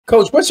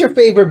Coach, what's your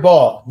favorite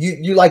ball?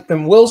 You like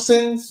them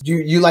Wilsons?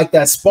 You like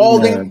that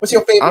Spalding? Man, What's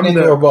your favorite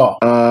indoor ball?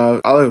 I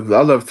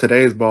love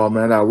today's ball,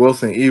 man. That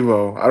Wilson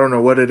Evo. I don't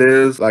know what it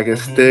is. Like it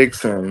Mhm.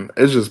 sticks and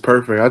it's just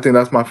perfect. I think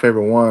that's my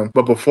favorite one.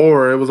 But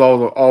before it was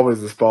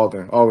always the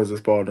Spalding. Always the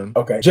Spalding.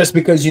 Okay, just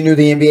because you knew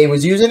the NBA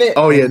was using it?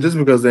 Oh yeah, just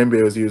because the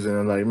NBA was using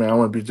it. Like, man, I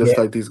want to be just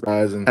Yeah. like these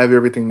guys and have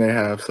everything they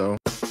have. So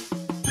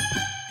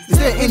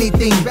Is there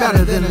anything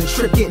better than a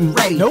trip getting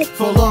ready? Nope.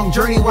 For a long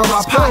journey where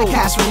our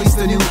podcast released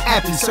a new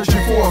epi,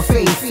 searching for a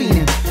fade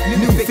fiend,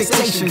 new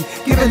fixation.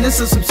 Giving this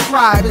a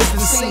subscribe is the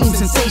same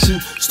sensation.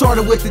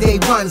 Started with the day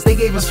ones, they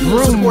gave us fuel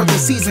to support the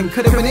season.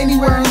 Could have been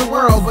anywhere in the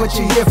world, but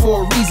you're here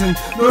for a reason.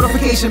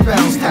 Notification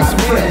bells, tap some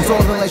friends,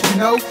 all to let you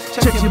know.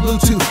 Check your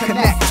Bluetooth,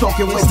 connect,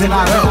 talking with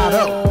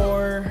Donato.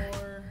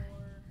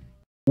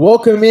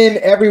 Welcome in,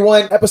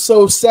 everyone.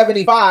 Episode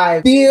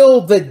 75.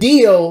 Feel the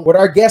deal with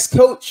our guest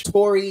coach,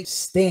 Tory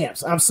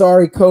Stamps. I'm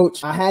sorry,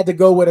 coach. I had to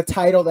go with a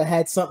title that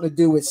had something to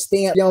do with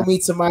stamps. You don't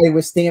meet somebody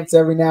with stamps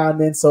every now and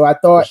then, so I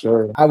thought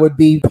I would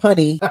be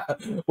punny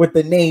with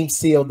the name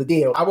Seal the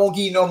Deal. I won't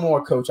give you no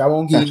more, coach. I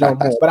won't give you no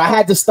more. But I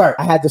had to start.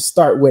 I had to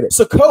start with it.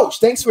 So, coach,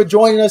 thanks for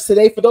joining us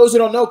today. For those who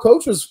don't know,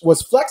 coach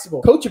was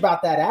flexible. Coach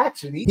about that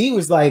action. He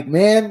was like,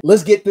 man,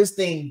 let's get this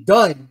thing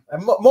done.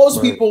 And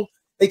most people,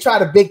 they try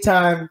to big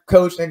time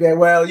coach. They go,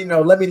 well,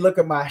 let me look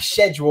at my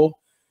schedule.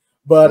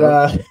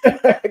 But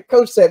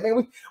coach said,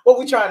 man, what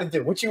we trying to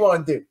do? What you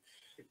want to do?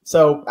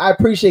 So I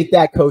appreciate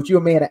that, coach.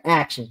 You're a man of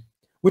action,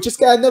 which is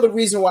got another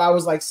reason why I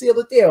was like, seal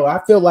the deal. I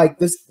felt like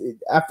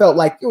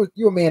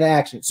you're a man of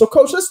action. So,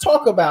 coach, let's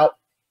talk about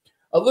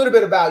a little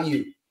bit about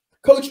you.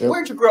 Coach,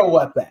 where'd you grow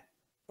up at?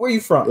 Where you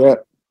from?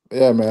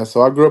 Yeah, man.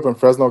 So I grew up in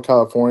Fresno,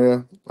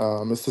 California.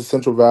 It's the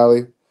Central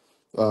Valley.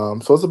 So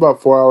it's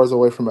about 4 hours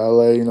away from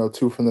LA,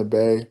 2 from the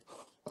Bay.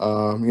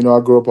 I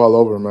grew up all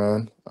over,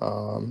 man.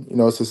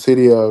 It's a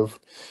city of,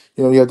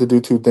 you have to do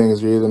two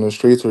things. You're either in the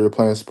streets or you're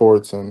playing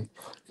sports. And,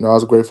 I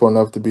was grateful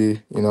enough to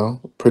be,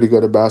 pretty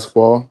good at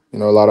basketball, a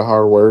lot of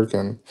hard work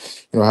and,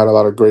 had a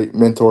lot of great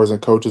mentors and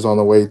coaches on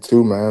the way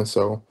too, man.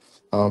 So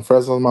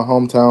Fresno's my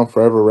hometown,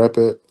 forever rep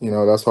it.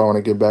 That's why I want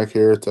to get back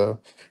here to,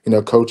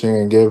 coaching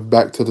and give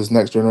back to this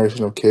next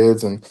generation of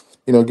kids and,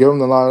 give them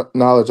the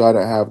knowledge I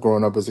didn't have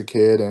growing up as a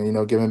kid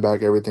and, giving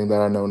back everything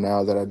that I know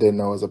now that I didn't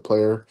know as a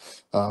player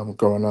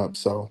growing up.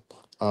 So,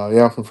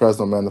 I'm from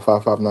Fresno, man, the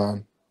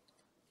 559.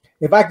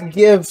 If I can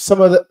give some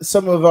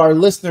of our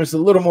listeners a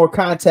little more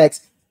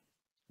context,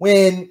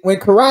 when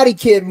Karate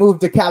Kid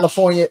moved to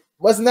California,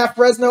 wasn't that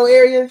Fresno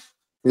area?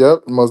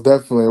 Yep, most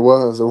definitely. It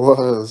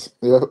was.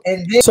 Yep.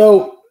 And then,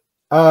 so,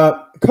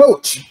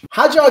 coach,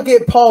 how'd y'all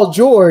get Paul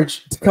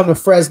George to come to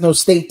Fresno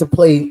State to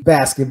play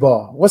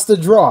basketball? What's the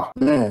draw?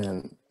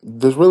 Man,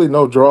 there's really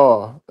no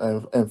draw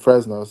in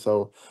Fresno.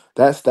 So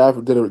that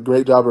staff did a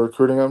great job of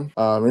recruiting him.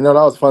 That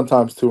was fun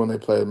times too when they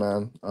played,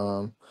 man.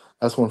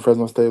 That's when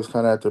Fresno State was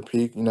kind of at their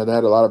peak. They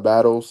had a lot of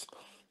battles.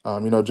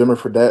 Jimmy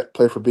Fredette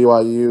played for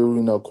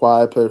BYU.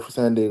 Quai played for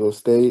San Diego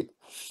State.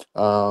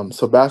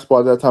 So basketball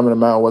at that time in the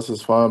Mountain West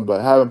was fun,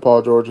 but having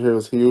Paul George here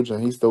was huge,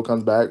 and he still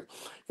comes back,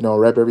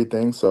 rep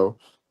everything. So,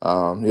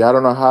 I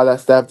don't know how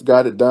that staff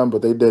got it done,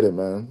 but they did it,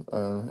 man.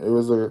 It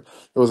was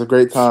a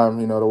great time,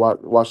 to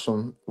watch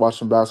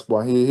him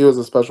basketball. He was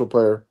a special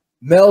player.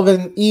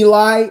 Melvin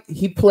Eli,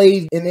 he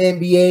played in the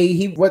NBA.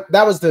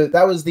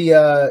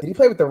 Did he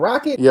play with the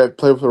Rockets? Yeah, he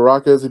played for the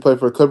Rockets. He played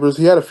for the Clippers.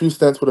 He had a few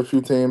stints with a few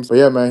teams. But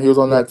yeah, man, he was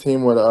on that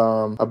team with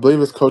I believe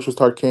his coach was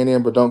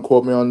Tarkanian, but don't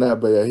quote me on that.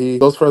 But yeah,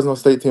 those Fresno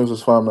State teams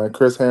was fun, man.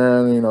 Chris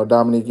Herron,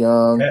 Dominique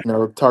Young,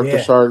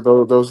 the Shark,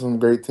 those were some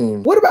great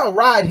teams. What about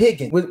Rod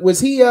Higgins? Was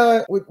he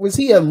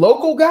a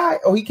local guy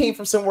or he came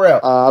from somewhere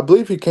else? I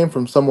believe he came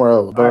from somewhere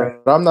else,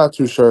 but I'm not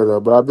too sure though.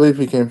 But I believe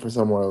he came from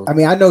somewhere else. I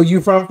mean, I know you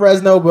from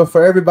Fresno, but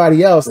for everybody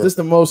else, this is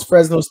the most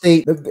Fresno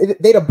State.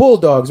 They the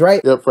Bulldogs,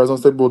 right? Yep, Fresno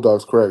State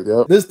Bulldogs, correct.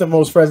 Yep. This is the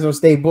most Fresno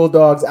State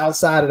Bulldogs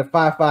outside of the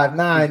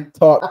 559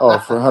 talk. Oh,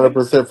 for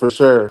 100% for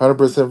sure.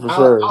 100% for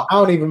sure. I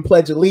don't even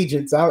pledge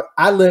allegiance.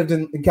 I lived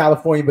in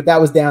California, but that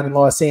was down in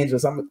Los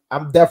Angeles. I'm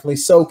definitely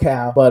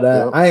SoCal, but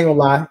I ain't gonna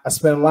lie. I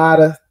spent a lot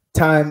of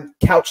time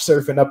couch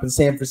surfing up in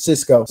San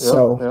Francisco.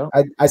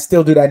 I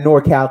still do that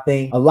NorCal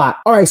thing a lot.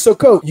 All right, so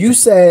coach, you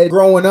said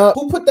growing up,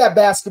 who put that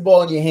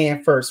basketball in your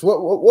hand first?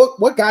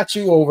 What got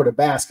you over to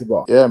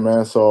basketball? Yeah,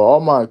 man. So all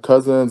my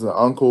cousins and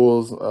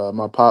uncles,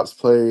 my pops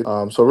played.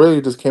 So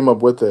really just came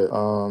up with it.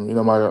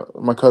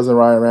 My cousin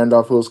Ryan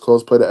Randolph, who was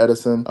close, played at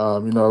Edison.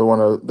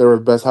 They were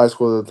the best high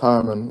school at the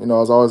time, and I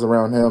was always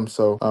around him.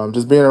 So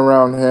just being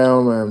around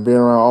him and being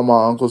around all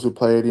my uncles who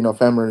played,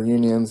 family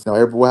reunions,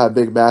 everyone had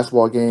big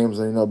basketball games,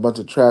 and bunch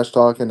of trash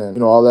talking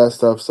and, all that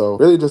stuff. So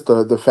really just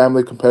the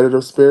family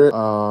competitive spirit,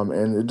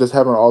 and just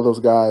having all those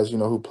guys,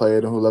 who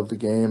played and who loved the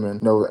game. And,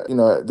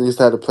 they used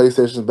to have the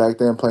PlayStations back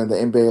then, playing the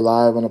NBA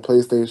Live on the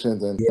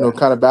PlayStations, and,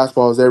 kind of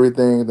basketball is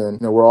everything. Then,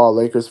 we're all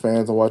Lakers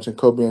fans and watching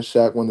Kobe and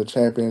Shaq win the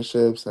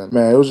championships. And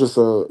man, it was just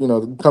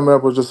coming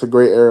up was just a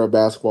great era of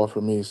basketball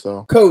for me.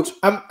 So Coach,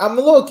 I'm a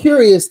little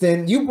curious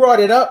then. You brought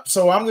it up,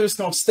 so I'm just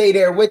gonna stay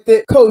there with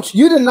it. Coach,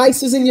 you the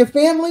nicest in your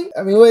family?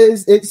 I mean,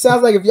 it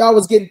sounds like if y'all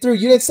was getting through,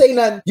 you didn't say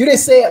nothing. You didn't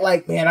say it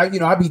like, man,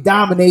 I'd be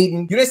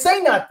dominating. You didn't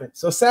say nothing.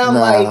 So sound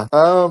like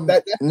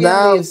that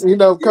now, is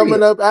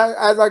coming up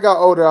as I got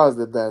older, I was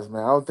the best,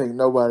 man. I don't think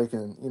nobody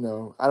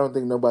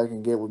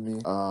can, get with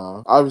me.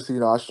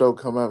 Obviously, I showed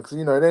come up because,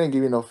 they didn't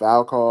give you no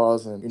foul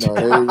calls, and, they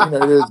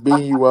just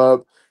beating you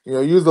up.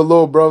 Use the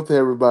little bro to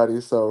everybody.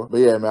 So, but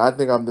yeah, man, I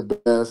think I'm the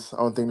best. I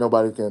don't think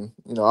nobody can,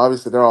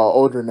 obviously they're all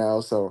older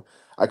now. So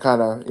I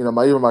kind of,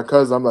 even my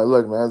cousin, I'm like,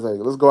 look, man, I was like,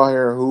 let's go out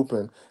here and hoop.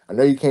 And I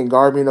know you can't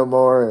guard me no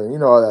more,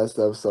 and, all that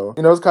stuff. So,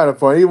 it's kind of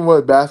fun. Even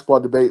with basketball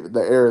debate,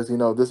 the eras,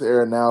 this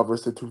era now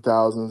versus the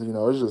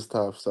 2000s, it's just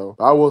tough. So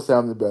I will say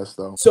I'm the best,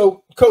 though.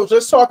 So, Coach,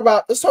 let's talk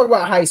about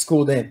high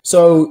school then.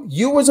 So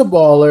you was a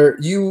baller.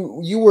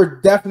 You were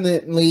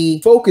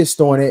definitely focused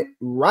on it,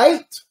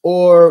 right?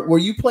 Or were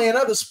you playing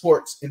other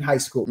sports in high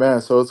school? Man,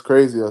 so it's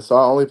crazy. So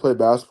I only played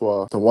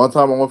basketball. The one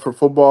time I went for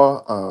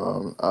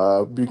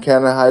football,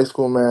 Buchanan High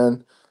School,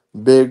 man,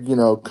 big,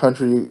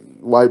 country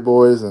white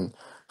boys. And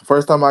the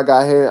first time I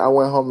got hit, I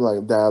went home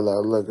like, Dad,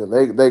 look,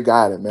 they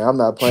got it, man. I'm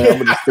not playing. I'm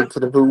gonna just stick to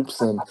the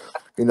hoops, and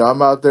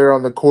I'm out there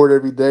on the court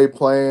every day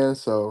playing.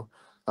 So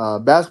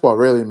basketball,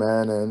 really,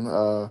 man,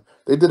 and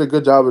they did a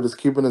good job of just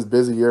keeping us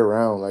busy year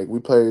round. Like we'll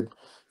play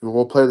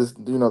this,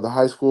 the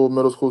high school,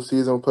 middle school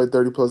season. We'll play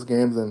 30 plus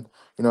games, and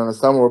in the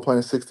summer we're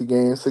playing 60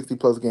 games, 60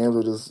 plus games,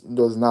 which is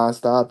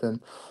nonstop. And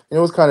it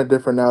was kind of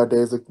different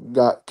nowadays.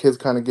 Kids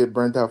kind of get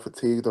burnt out,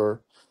 fatigued,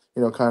 or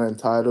kind of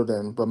entitled.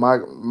 And but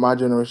my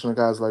generation of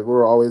guys, like, we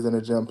were always in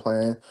the gym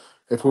playing.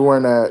 If we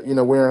weren't at we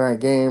weren't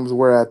at games,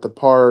 we're at the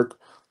park,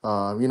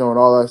 and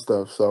all that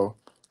stuff. So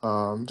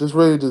just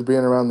really just being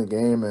around the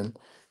game, and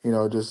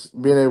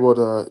just being able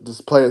to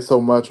just play it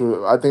so much,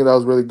 I think that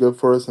was really good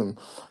for us. And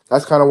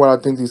that's kind of what I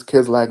think these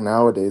kids lack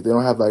nowadays. They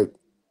don't have, like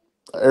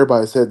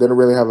everybody said, they don't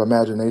really have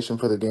imagination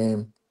for the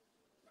game.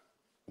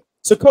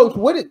 So, Coach,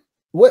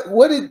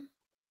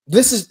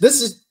 this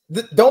is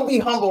don't be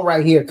humble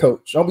right here,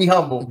 Coach. Don't be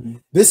humble. Mm-hmm.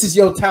 This is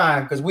your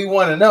time, because we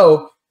want to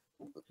know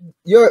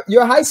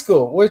your high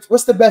school.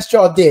 What's the best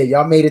y'all did?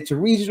 Y'all made it to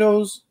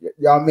regionals.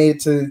 Y'all made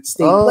it to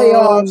state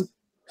playoffs.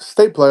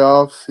 State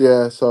playoffs,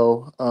 yeah.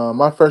 So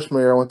my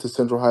freshman year, I went to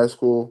Central High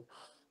School.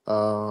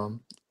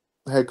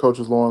 Head coach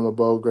was Lauren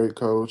LeBeau, great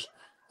coach.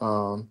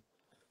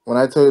 When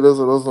I tell you those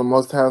are the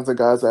most talented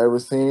guys I ever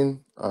seen,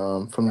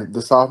 from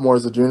the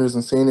sophomores, the juniors,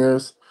 and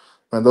seniors,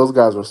 man, those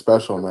guys were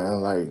special, man.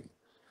 Like,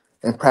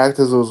 in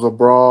practice, it was a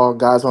brawl.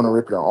 Guys want to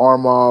rip your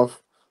arm off.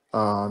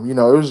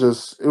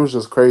 It was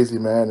just crazy,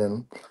 man.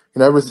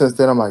 And ever since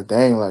then, I'm like,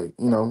 dang, like,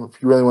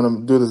 if you really want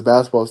to do this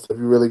basketball stuff,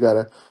 you really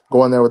gotta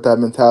go in there with that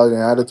mentality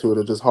and attitude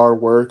of just hard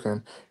work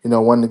and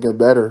wanting to get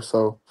better.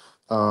 So,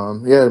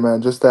 yeah,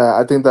 man, just that.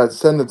 I think that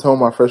setting the tone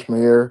my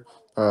freshman year.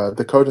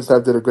 The coaching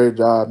staff did a great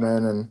job,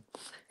 man,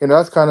 and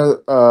that's kind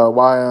of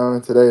why I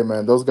am today,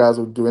 man. Those guys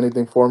would do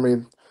anything for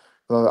me.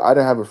 I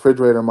didn't have a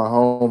refrigerator in my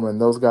home,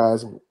 and those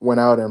guys went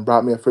out and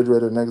brought me a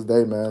refrigerator the next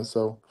day, man.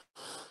 So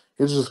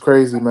it's just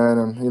crazy, man.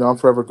 And I'm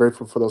forever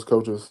grateful for those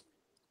coaches.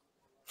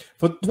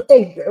 But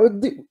hey,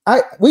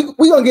 we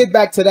gonna get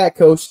back to that,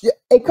 Coach.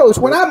 Hey, Coach,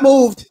 when I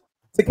moved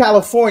to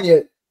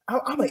California,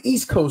 I'm an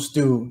East Coast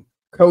dude,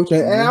 Coach,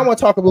 and I want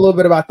to talk a little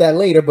bit about that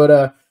later.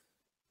 But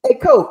hey,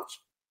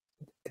 Coach,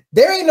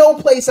 there ain't no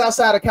place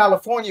outside of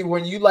California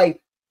when you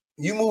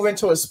move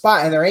into a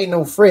spot and there ain't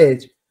no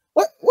fridge.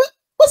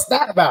 What's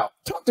that about?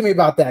 Talk to me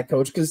about that,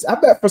 Coach, because I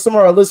bet for some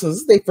of our listeners,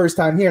 this is their first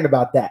time hearing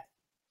about that.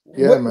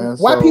 Yeah, man.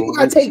 Why people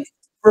gotta take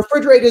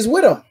refrigerators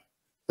with them?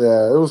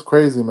 Yeah, it was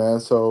crazy, man.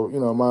 So,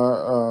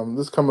 my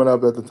this coming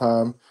up at the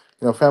time,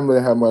 family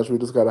didn't have much. We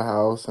just got a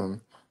house,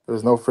 and there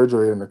was no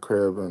refrigerator in the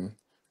crib, and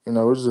it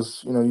was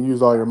just, you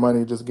use all your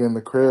money just getting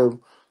the crib.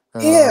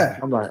 And, yeah.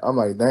 I'm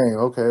like, dang,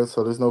 okay,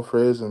 so there's no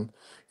fridge, and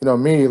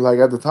me, like,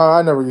 at the time,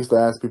 I never used to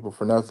ask people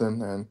for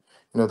nothing, and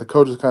the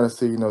coaches kind of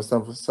see,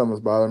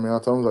 something's bothering me. I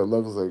told them, like,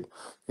 look, it's like,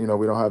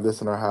 we don't have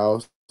this in our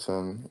house,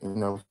 and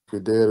if we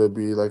did, it'd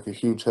be like a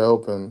huge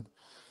help. And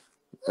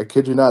I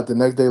kid you not, the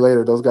next day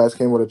later, those guys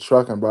came with a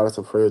truck and brought us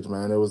a fridge,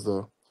 man. It was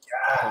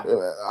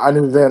I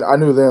knew then,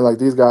 like,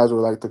 these guys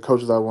were like the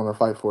coaches I want to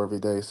fight for every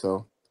day.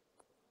 So,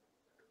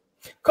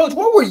 Coach,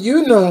 what were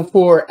you known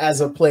for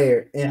as a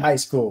player in high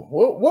school?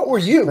 What were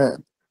you?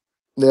 Man,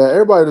 yeah,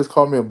 everybody just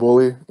called me a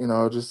bully.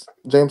 Just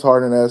James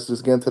Harden-esque,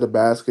 just getting to the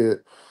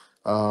basket.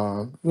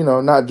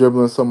 Not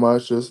dribbling so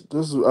much, just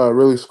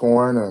really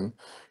scoring and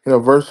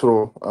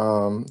versatile.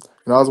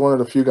 I was one of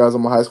the few guys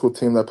on my high school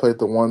team that played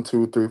the 1,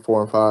 2, 3,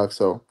 4, and 5.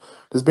 So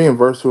just being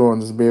versatile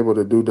and just being able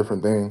to do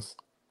different things.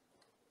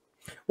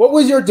 What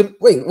was your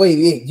wait?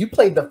 You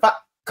played the 5,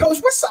 Coach,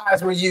 what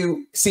size were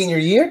you senior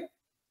year?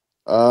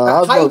 I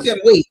was Height about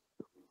and weight.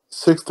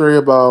 6'3",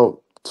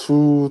 about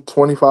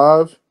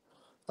 225.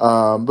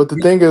 But the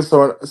thing is,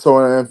 so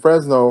in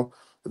Fresno,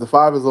 the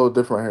five is a little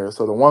different here.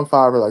 So the 1-5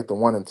 are like the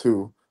 1 and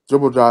 2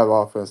 dribble drive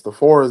offense. The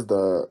four is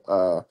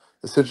the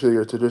essentially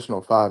your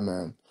traditional 5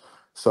 man.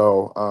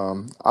 So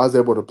I was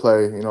able to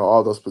play,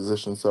 all those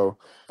positions. So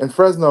in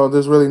Fresno,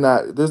 there's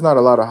not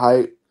a lot of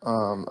height.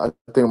 I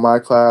think my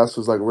class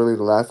was like really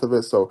the last of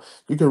it. So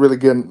you can really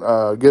get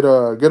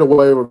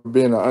away with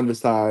being an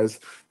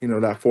undersized,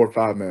 that 4 or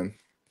 5 man.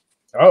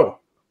 Oh,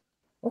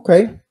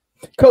 okay.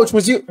 Coach, were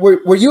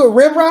you a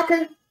rim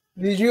rocker?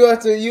 Did you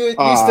have to you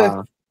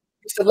Uh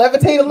used to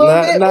levitate a little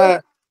not bit?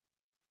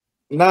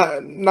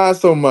 not Not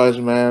so much,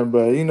 man.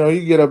 But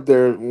you get up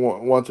there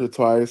once or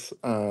twice.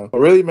 But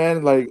really,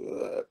 man, like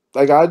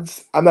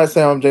I'm not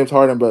saying I'm James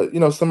Harden, but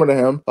similar to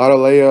him, a lot of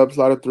layups, a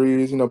lot of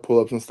threes, pull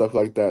ups and stuff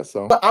like that.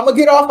 So I'm gonna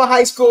get off of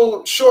high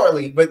school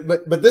shortly, but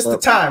this is the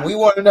yep. time we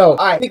want to know. All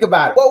right, think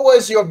about it. What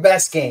was your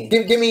best game?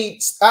 Give me.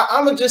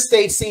 I'm gonna just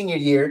say senior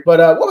year, but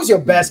what was your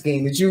best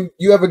game? Did you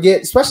ever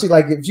get, especially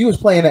like if you was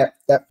playing at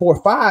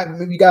 4-5,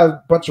 maybe you got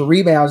a bunch of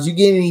rebounds. You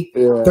get any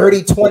Yeah.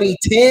 30, 20,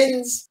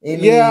 10s?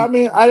 Yeah, I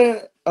mean, I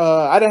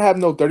didn't have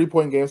no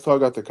 30-point games till I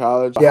got to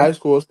college. Yeah. High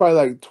school, it's probably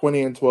like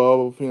 20 and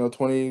 12,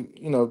 20,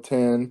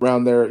 10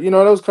 around there. That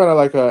was kind of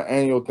like an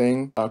annual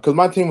thing because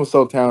my team was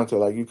so talented.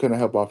 Like you couldn't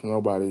help off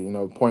nobody.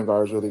 Point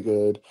guard was really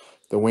good.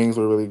 The wings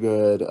were really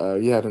good.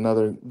 You had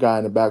another guy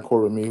in the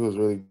backcourt with me who was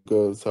really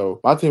good. So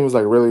my team was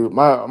like really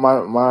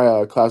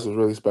my class was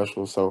really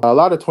special. So a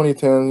lot of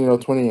 2010,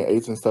 20 and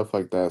 8s and stuff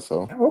like that.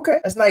 So Okay,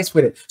 that's nice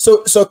with it.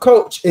 So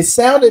coach, it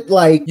sounded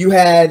like you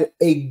had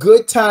a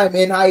good time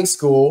in high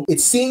school.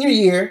 It's senior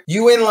year,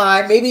 you in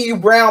line, maybe you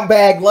brown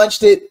bag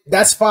lunched it,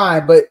 that's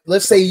fine. But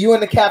let's say you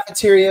in the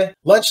cafeteria,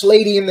 lunch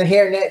lady in the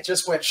hairnet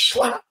just went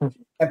schlop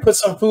and put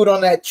some food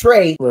on that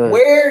tray. Right.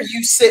 Where are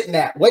you sitting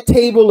at? What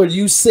table are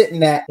you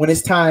sitting at when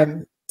it's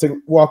time to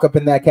walk up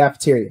in that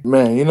cafeteria?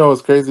 Man,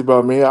 what's crazy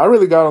about me? I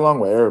really got along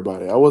with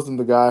everybody. I wasn't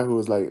the guy who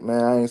was like,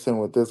 man, I ain't sitting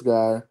with this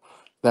guy,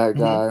 that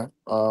guy.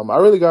 I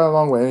really got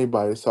along with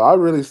anybody, so I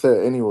really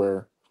sit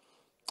anywhere.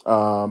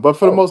 But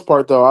for the Oh, most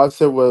part, though, I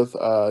sit with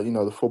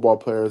the football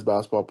players,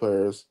 basketball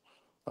players,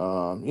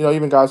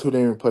 even guys who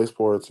didn't even play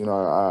sports.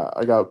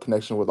 I got a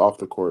connection with off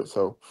the court,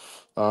 so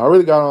I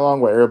really got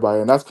along with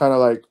everybody, and that's kind of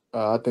like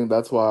I think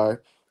that's why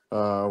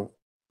uh,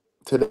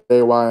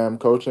 today why I'm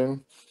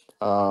coaching.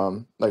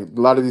 Like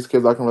a lot of these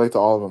kids, I can relate to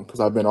all of them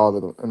because I've been all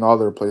of them in all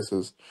their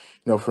places.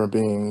 From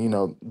being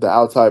the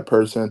outside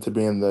person to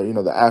being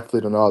the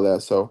athlete and all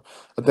that. So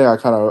I think I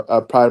kind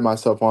of pride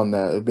myself on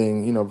that, of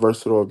being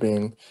versatile,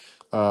 being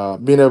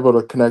able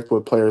to connect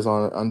with players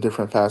on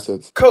different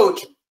facets.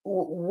 coach,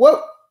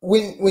 what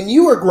when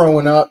you were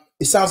growing up,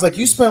 it sounds like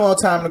you spent a lot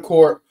of time in the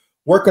court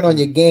working on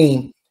your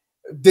game.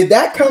 Did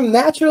that come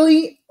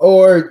naturally,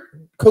 or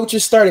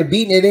coaches started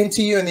beating it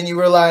into you and then you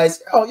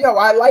realized, oh, yo,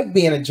 I like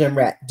being a gym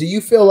rat? Do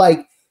you feel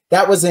like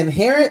that was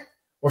inherent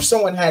or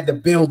someone had to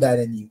build that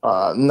in you?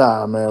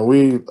 Nah, man.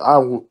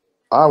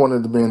 I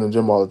wanted to be in the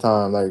gym all the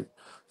time. Like,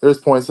 there's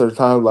points at a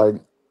time like,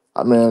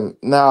 man.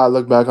 Now I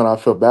look back and I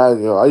feel bad.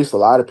 I used to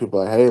lie to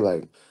people like, hey,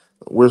 like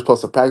we're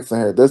supposed to practice in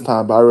here at this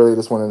time, but I really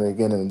just wanted to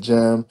get in the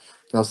gym.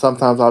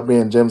 Sometimes I'll be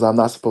in gyms I'm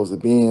not supposed to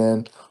be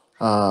in.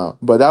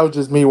 But that was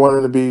just me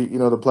wanting to be,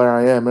 the player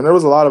I am. And there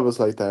was a lot of us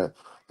like that.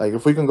 Like,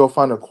 if we can go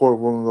find a court,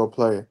 we're gonna go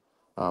play.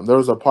 There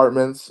was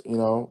apartments,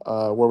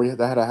 where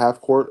that had a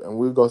half court, and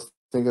we'd go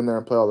sink in there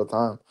and play all the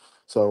time.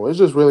 So it's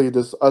just really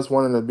just us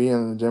wanting to be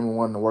in the gym and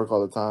wanting to work all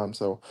the time.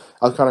 So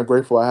I was kind of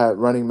grateful I had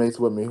running mates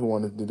with me who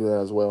wanted to do that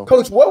as well.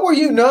 Coach, were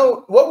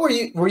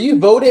you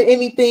voted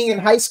anything in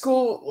high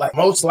school? Like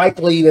most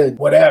likely to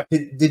whatever.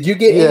 Did you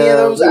get any of Yeah.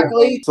 those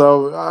accolades?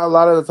 So a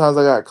lot of the times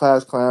I got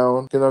class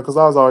clown, because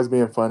I was always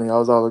being funny. I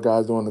was all the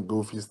guys doing the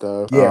goofy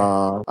stuff.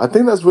 Yeah. I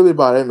think that's really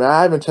about it, man.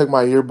 I haven't checked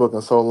my yearbook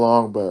in so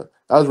long, but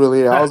that was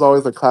really it. I was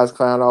always the class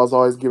clown. I was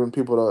always giving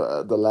people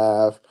the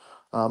laugh.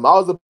 I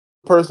was the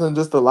person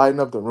just to lighten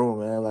up the room,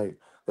 man. Like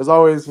there's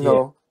always,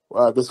 Yeah.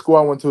 the school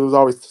I went to, was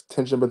always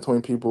tension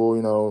between people,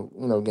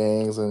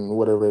 gangs and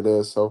whatever it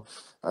is. So,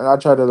 and I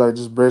try to like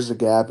just bridge the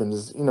gap and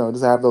just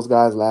have those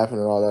guys laughing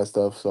and all that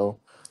stuff. So,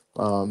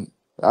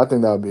 I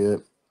think that would be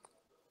it.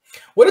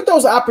 What did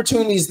those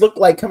opportunities look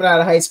like coming out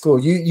of high school?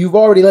 You've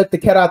already let the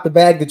cat out the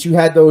bag that you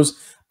had those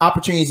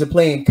opportunities to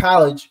play in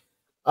college.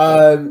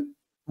 How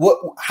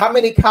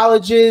many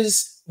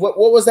colleges? What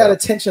was that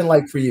attention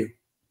like for you?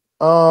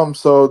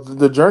 So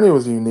the journey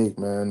was unique,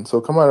 man. So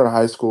coming out of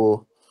high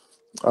school,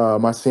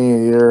 my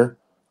senior year,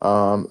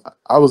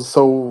 I was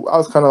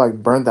kind of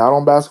like burnt out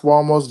on basketball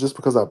almost just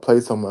because I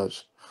played so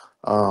much.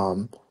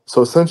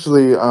 So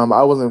essentially,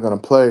 I wasn't gonna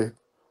play,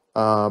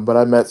 but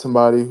I met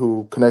somebody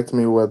who connected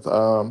me with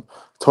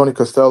Tony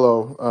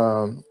Costello.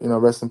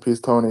 Rest in peace,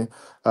 Tony.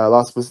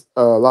 Las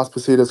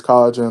Positas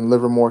College in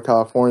Livermore,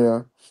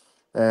 California,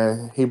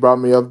 and he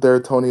brought me up there.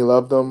 Tony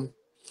loved them.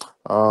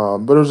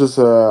 But it was just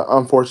a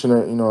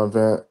unfortunate,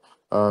 event.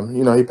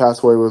 You know, he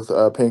passed away with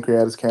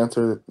pancreatic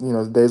cancer, you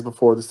know, days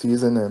before the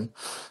season. And,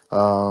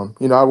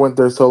 you know, I went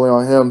there solely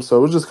on him. So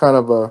it was just kind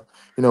of a,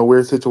 you know,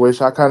 weird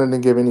situation. I kind of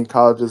didn't give any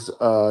colleges,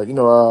 you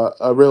know,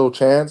 a real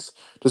chance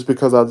just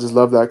because I just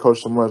love that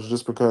coach so much,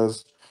 just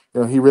because,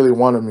 you know, he really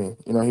wanted me.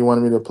 You know, he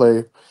wanted me to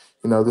play,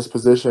 you know, this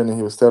position, and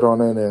he was set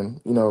on it. And,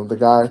 you know, the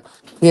guy,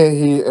 he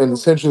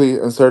essentially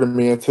inserted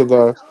me into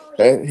the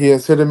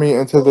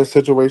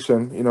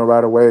situation, you know,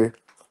 right away,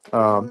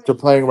 to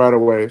playing right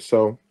away.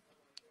 So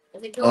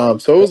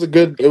it was a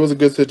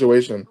good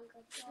situation.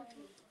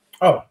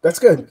 Oh, that's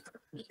good.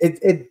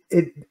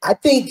 I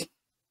think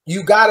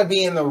you got to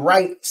be in the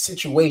right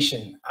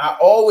situation. I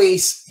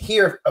always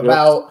hear Yep.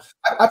 about.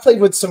 I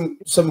played with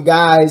some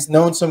guys,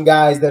 known some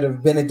guys that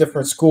have been in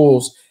different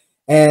schools,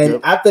 and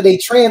Yep. after they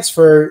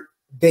transferred,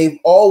 they've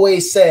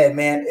always said,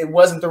 "Man, it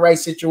wasn't the right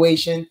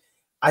situation.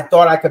 I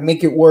thought I could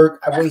make it work.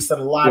 I wasted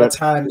a lot of Yep.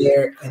 time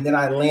there, and then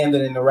I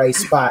landed in the right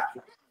spot."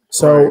 Right.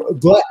 So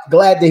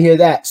glad to hear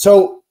that.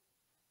 So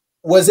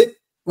was it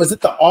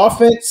the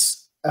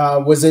offense?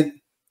 Was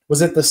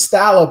it the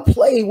style of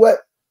play?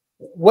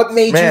 What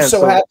made you Man,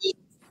 so so happy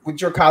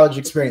with your college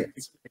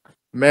experience?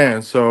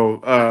 Man, so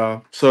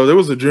there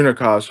was a junior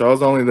college. So I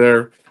was only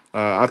there.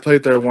 I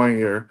played there 1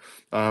 year.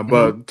 Mhm.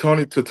 But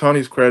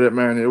Tony's credit,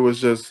 man, it was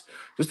just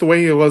the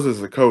way he was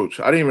as a coach.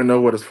 I didn't even know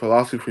what his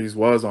philosophies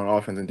was on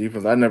offense and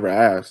defense. I never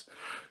asked.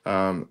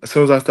 As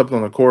soon as I stepped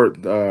on the court,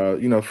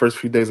 you know, first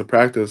few days of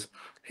practice,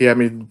 he had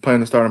me playing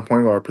the starting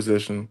point guard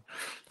position.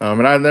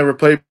 And I never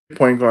played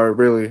point guard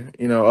really,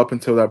 you know, up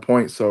until that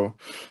point. So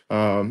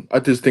I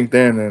just think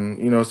then, and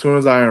you know, as soon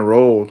as I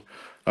enrolled,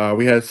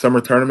 we had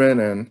summer tournament,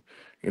 and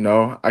you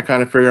know, I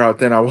kind of figured out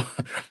then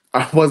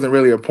I wasn't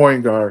really a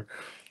point guard.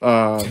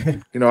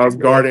 You know, I was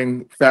Yeah,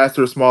 guarding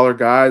faster, smaller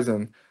guys,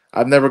 and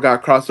I've never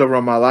got crossover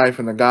in my life.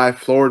 And the guy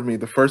floored me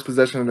the first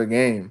possession of the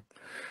game.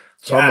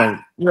 So I'm like,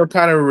 yeah, you know,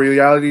 kind of a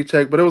reality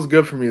check, but it was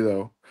good for me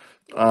though.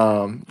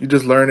 You're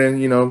just learning,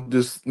 you know,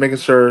 just making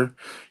sure,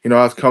 you know,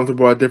 I was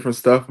comfortable at different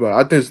stuff. But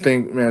I just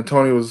think, man,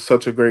 Tony was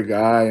such a great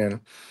guy,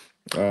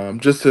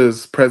 and just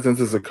his presence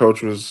as a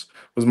coach was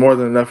more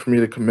than enough for me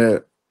to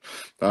commit.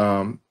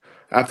 Um,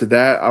 After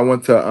that,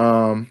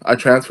 I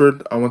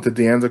transferred. I went to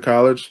De Anza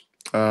College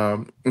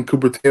in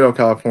Cupertino,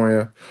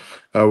 California,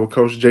 with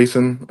Coach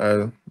Jason,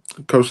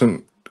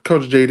 coaching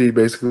Coach JD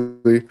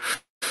basically.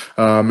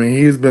 And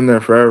he's been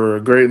there forever.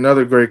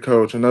 Another great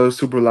coach, another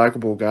super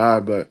likable guy.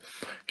 But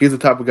he's the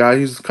type of guy.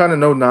 He's kind of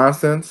no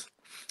nonsense.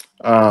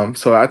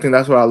 So I think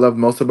that's what I love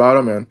most about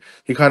him, and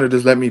he kind of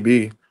just let me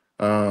be.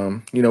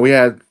 You know, we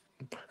had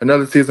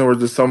another season where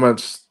just so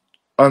much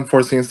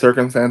unforeseen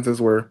circumstances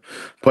where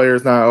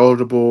players not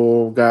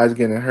eligible, guys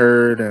getting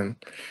hurt, and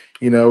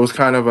you know, it was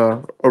kind of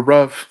a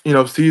rough, you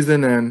know,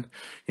 season. And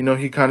you know,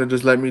 he kind of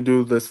just let me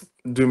do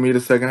me the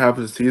second half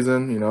of the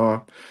season. You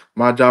know,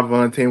 my job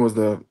on the team was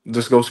to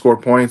just go score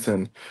points,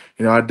 and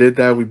you know, I did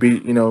that. We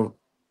beat, you know,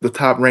 the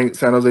top ranked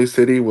San Jose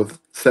City with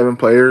 7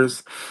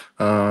 players.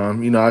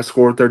 You know, I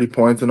scored 30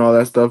 points and all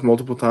that stuff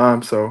multiple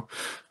times. So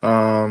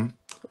um,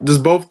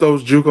 just both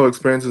those JUCO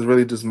experiences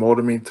really just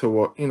molded me to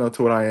what, you know,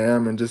 to what I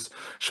am, and just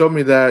showed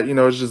me that, you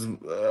know, it's just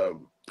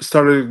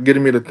started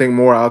getting me to think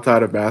more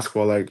outside of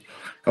basketball. Like,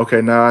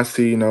 okay, now I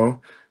see, you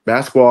know,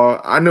 basketball.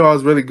 I knew I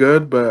was really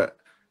good, but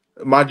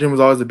my dream was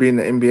always to be in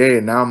the NBA.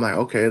 And now I'm like,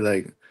 okay,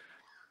 like,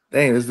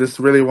 dang, is this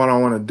really what I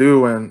want to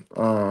do? And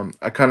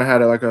I kind of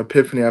had like an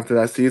epiphany after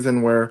that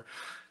season where,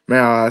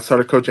 man, I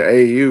started coaching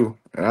AAU,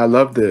 and I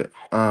loved it.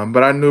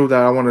 But I knew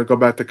that I wanted to go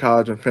back to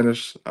college and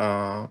finish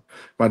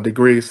my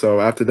degree.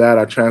 So after that,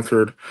 I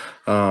transferred.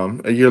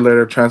 A year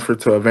later, transferred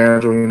to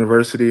Evangel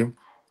University.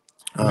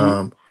 Mhm.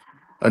 Um,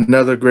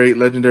 Another great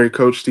legendary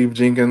coach, Steve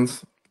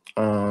Jenkins,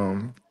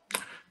 um,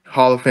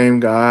 Hall of Fame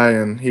guy,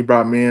 and he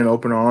brought me in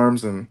open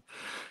arms. And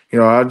you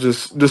know, I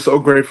just so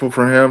grateful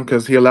for him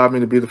because he allowed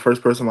me to be the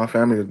first person in my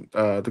family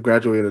to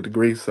graduate a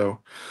degree. So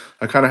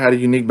I kind of had a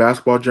unique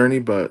basketball journey,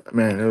 but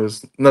man, it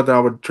was nothing I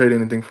would trade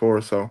anything for.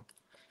 So.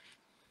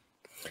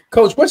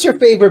 Coach, what's your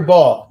favorite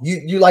ball?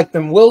 You like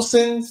them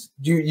Wilsons?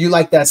 You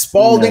like that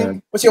Spalding?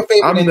 Man, What's your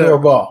favorite I'm indoor the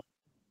ball?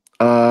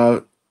 uh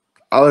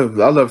I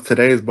love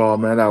today's ball,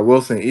 man. That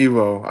Wilson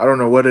Evo. I don't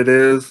know what it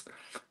is.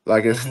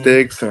 Like it Mhm.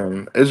 sticks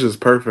and it's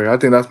just perfect. I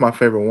think that's my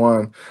favorite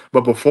one.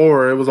 But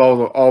before it was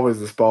always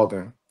the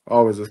Spalding.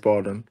 Always the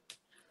Spalding.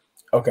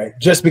 Okay,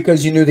 just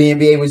because you knew the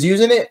NBA was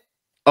using it,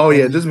 Oh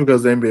yeah, and you, just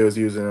because the NBA was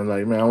using it.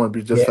 Like, man, I want to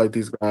be just yeah. like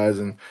these guys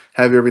and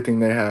have everything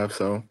they have.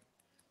 So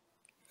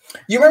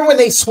You remember when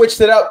they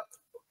switched it up?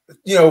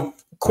 You know,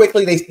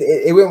 quickly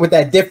it went with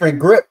that different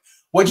grip.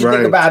 What'd you think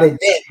right. about it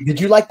then? Did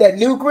you like that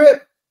new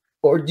grip,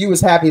 or you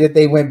was happy that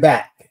they went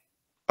back?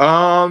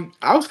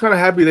 I was kind of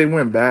happy they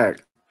went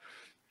back.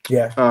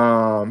 Yeah.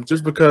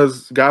 Just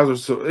because guys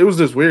were it was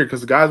just weird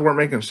because the guys weren't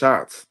making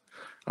shots.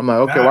 I'm like,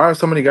 okay, Ah, why are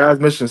so many guys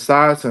missing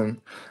shots? And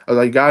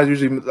like guys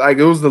usually like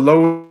it was the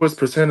lowest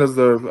percent of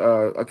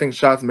the I think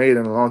shots made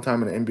in a long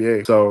time in the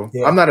NBA. So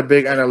yeah. I'm not a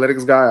big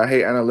analytics guy. I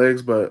hate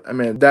analytics, but I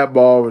mean that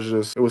ball was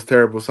just it was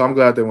terrible. So I'm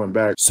glad they went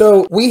back.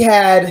 So we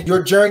had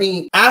your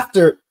journey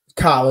after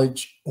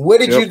college. What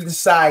did Yep. you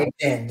decide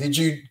then? Did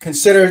you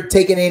consider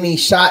taking any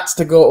shots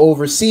to go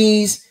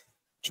overseas,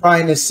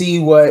 trying to see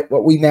what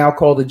we now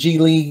call the G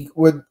League?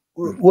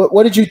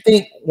 What did you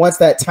think once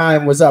that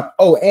time was up?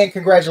 Oh, and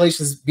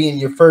congratulations being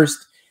your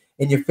first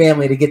in your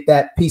family to get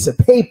that piece of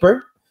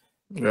paper.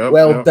 Yep.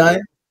 Well Yep.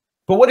 done.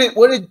 But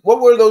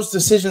what were those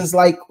decisions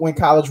like when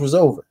college was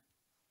over?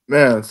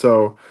 Man,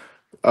 so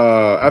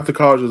after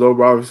college is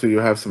over, obviously you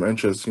have some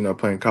interest,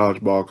 playing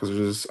college ball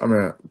because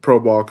pro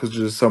ball because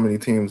there's just so many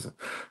teams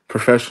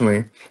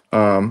professionally.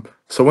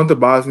 So went to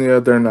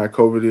Bosnia during that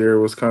COVID year.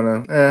 It was kind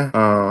of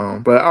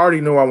but I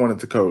already knew I wanted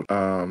to coach.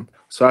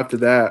 So after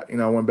that,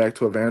 I went back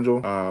to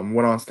Evangel,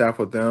 went on staff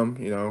with them,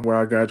 where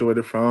I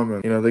graduated from,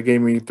 and they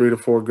gave me 3 to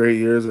 4 great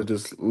years of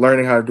just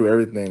learning how to do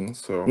everything.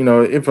 So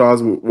if I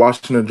was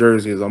washing the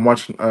jerseys, I'm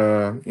watching,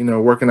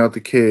 working out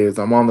the kids,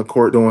 I'm on the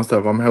court doing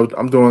stuff. I'm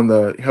doing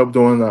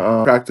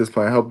the practice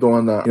plan, help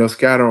doing the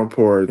scouting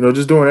report,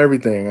 just doing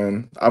everything.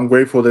 And I'm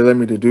grateful they let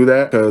me to do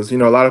that because a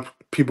lot of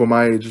people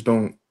my age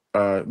don't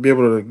be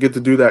able to get to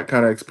do that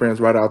kind of experience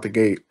right out the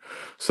gate.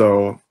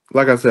 So,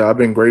 like I said, I've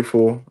been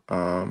grateful,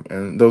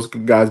 and those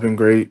guys been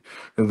great.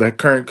 And the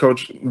current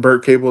coach,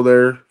 Bert Cable,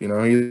 there,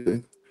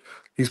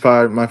 he's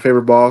probably my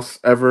favorite boss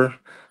ever.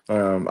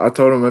 I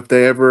told him if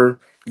they ever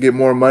get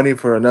more money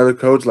for another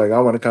coach, like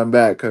I want to come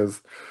back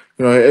because,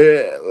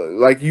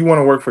 like you want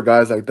to work for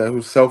guys like that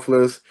who's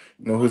selfless,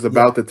 who's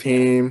about the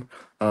team,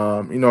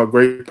 a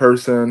great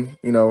person,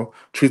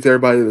 treats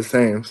everybody the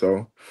same.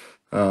 So,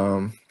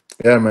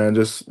 yeah, man,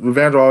 just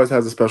Evangel always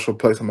has a special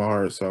place in my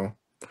heart. So.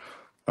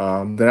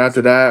 Then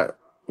after that,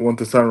 went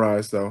to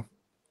Sunrise though.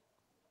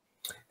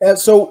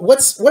 So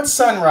what's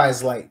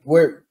Sunrise like?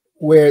 Where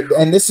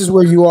and this is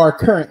where you are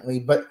currently,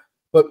 but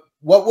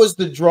what was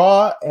the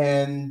draw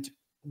and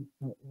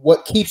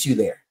what keeps you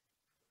there?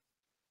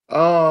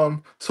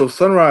 So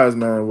Sunrise,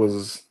 man,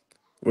 was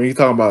when you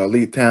talk about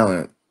elite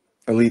talent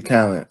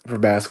for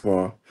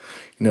basketball.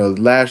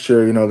 Last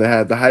year, they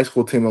had the high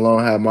school team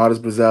alone had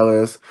Modest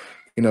Brazelis,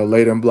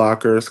 Leighton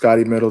Blocker,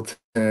 Scotty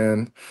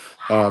Middleton,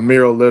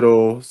 Miro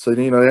Little. So,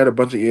 they had a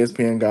bunch of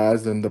ESPN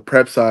guys. And the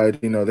prep side,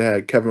 they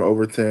had Kevin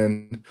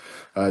Overton,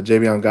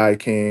 Javion Guy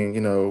King,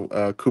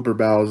 Cooper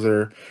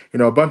Bowser,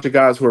 a bunch of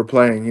guys who were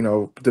playing,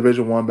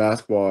 Division I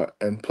basketball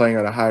and playing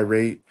at a high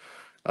rate,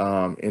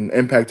 and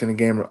impacting the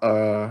game,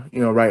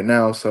 right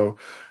now. So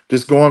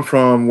just going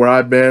from where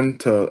I've been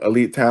to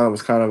elite talent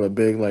was kind of a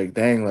big, like,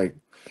 dang, like,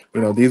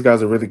 these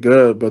guys are really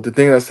good. But the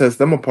thing that sets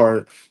them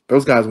apart,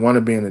 those guys want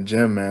to be in the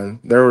gym, man.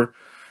 They're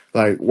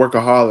like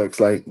workaholics.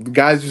 Like the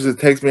guys used to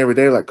text me every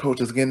day, like, Coach,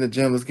 let's get in the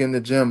gym, let's get in the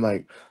gym.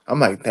 Like, I'm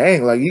like,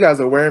 dang, like you guys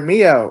are wearing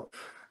me out.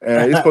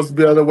 And it's supposed to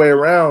be the other way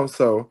around.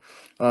 So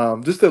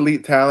just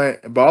elite talent.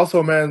 But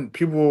also, man,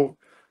 people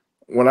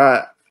when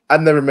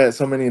I've never met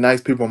so many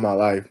nice people in my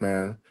life,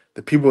 man.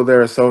 The people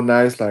there are so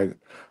nice. Like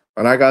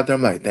when I got there,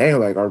 I'm like, dang,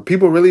 like are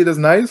people really this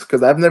nice?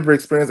 Because I've never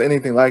experienced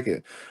anything like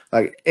it.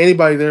 Like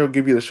anybody there will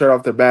give you the shirt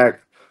off their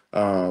back.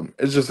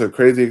 It's just a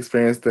crazy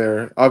experience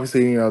there.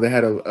 Obviously, they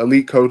had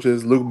elite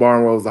coaches. Luke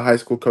Barnwell was a high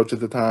school coach at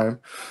the time.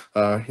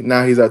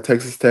 Now he's at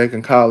Texas Tech,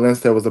 and Kyle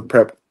Lindstedt was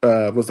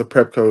a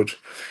prep coach,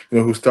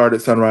 who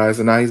started Sunrise,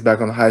 and now he's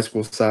back on the high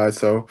school side.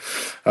 So,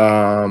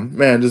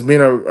 man, just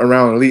being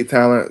around elite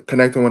talent,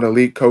 connecting with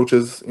elite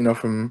coaches,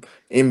 from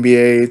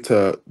NBA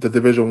to the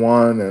Division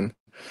One, and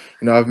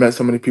I've met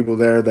so many people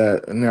there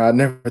that I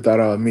never thought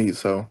I would meet.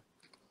 So,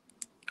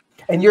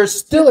 and you're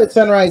still at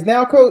Sunrise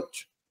now,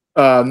 Coach?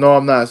 No,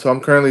 I'm not. So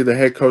I'm currently the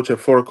head coach at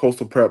Florida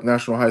Coastal Prep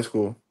National High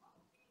School.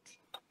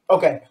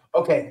 Okay.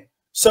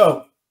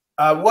 So,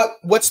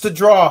 what's the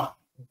draw?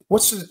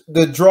 What's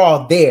the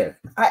draw there?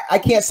 I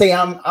can't say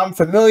I'm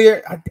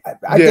familiar.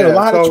 I did a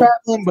lot of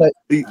traveling, but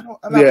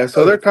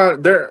so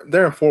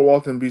they're in Fort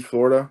Walton Beach,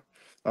 Florida.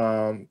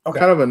 Kind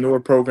of a newer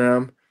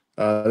program.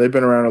 They've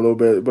been around a little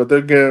bit, but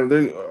they're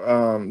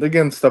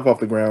getting stuff off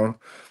the ground.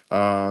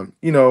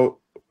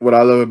 What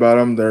I love about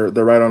them, they're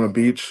right on the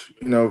beach.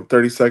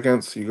 30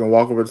 seconds, you can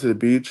walk over to the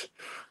beach.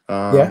 They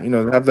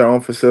have their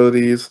own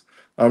facilities.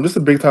 Just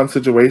a big time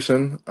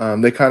situation. I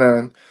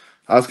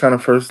was kind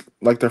of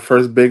their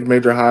first big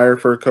major hire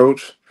for a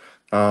coach.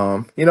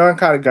 I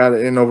kind of got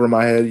it in over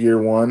my head year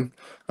one.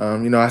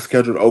 I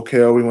scheduled Oak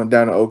Hill. We went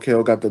down to Oak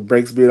Hill, got the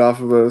brakes beat off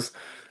of us.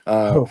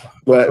 It's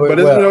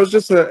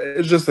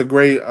just a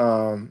great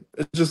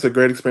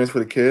experience for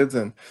the kids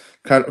and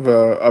kind of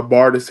a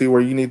bar to see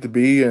where you need to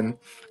be, and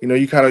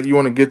you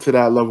want to get to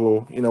that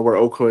level, where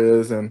Oak Hill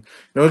is, and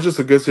it's just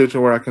a good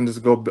situation where I can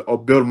just go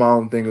build my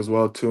own thing as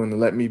well too, and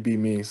let me be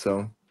me.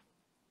 So,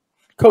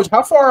 Coach,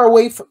 how far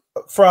away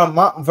from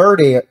Mount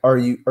Verde are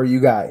you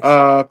guys?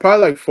 Probably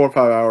like 4 or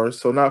 5 hours,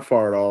 so not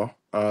far at all.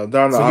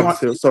 They're on the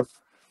opposite. So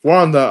we're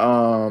on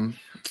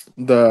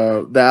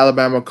the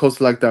Alabama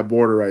coast, like that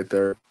border right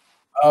there.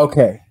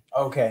 Okay.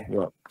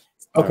 Yeah.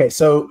 Okay.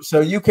 So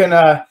you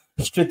can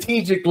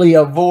strategically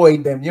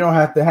avoid them. You don't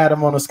have to have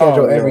them on a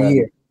schedule every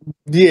year.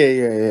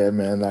 Yeah,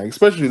 man. Like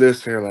especially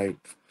this year, like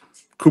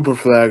Cooper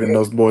Flag and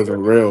those boys are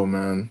real,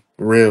 man.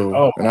 real.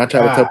 Oh And I my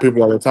try to tell God.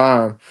 people all the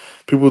time.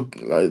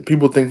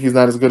 People think he's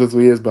not as good as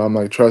he is, but I'm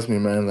like, trust me,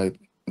 man. Like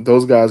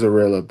those guys are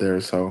real up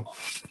there. So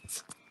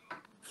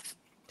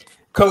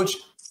Coach,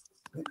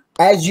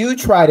 as you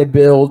try to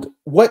build,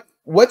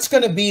 what's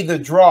going to be the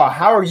draw?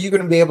 How are you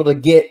going to be able to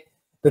get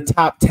the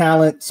top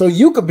talent so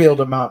you could build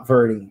a Mount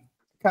Verde?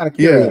 Kind of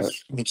yeah.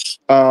 curious.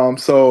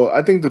 So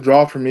I think the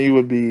draw for me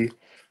would be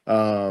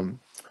um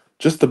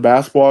just the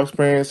basketball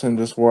experience and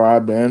just where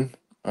I've been.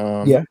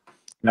 Um Yeah,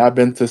 And I've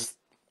been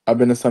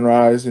to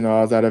Sunrise. You know,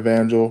 I was at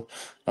Evangel.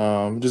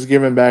 Just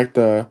giving back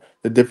the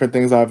different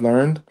things I've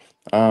learned,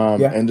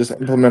 yeah. and just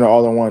implement it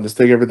all in one. Just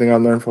take everything I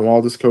learned from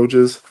all these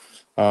coaches,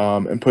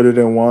 and put it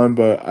in one.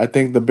 But I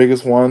think the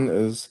biggest one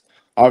is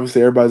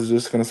obviously everybody's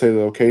just gonna say the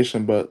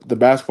location, but the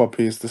basketball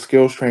piece, the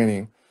skills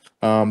training,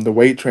 the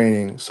weight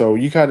training. So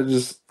you kind of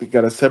just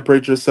gotta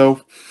separate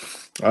yourself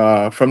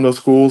from those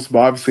schools. But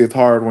obviously, it's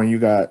hard when you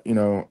got,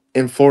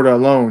 in Florida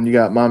alone, you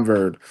got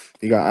Montverde,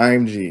 you got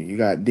IMG, you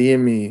got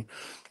DME,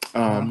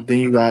 then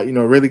you got,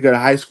 really good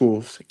high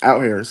schools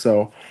out here.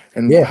 So,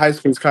 and Yeah. high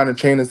schools kind of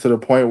changing to the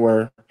point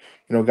where,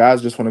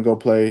 guys just want to go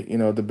play,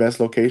 the best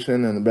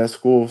location and the best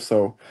school.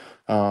 So,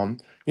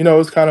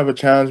 it's kind of a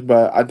challenge,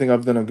 but I think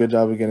I've done a good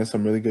job of getting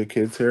some really good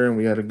kids here, and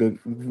we had a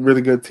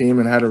really good team,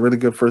 and had a really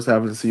good first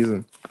half of the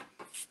season.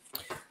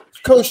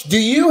 Coach, do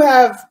you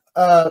have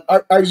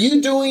are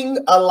you doing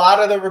a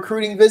lot of the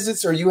recruiting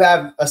visits, or you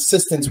have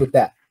assistants with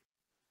that?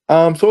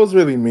 So it's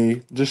really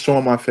me just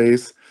showing my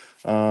face.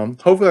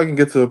 Hopefully I can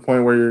get to the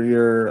point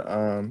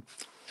where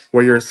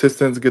where your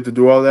assistants get to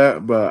do all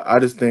that. But I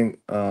just think,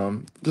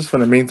 just for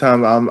the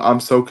meantime, I'm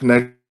so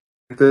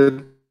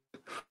connected,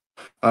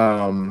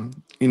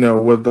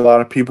 with a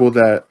lot of people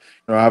that,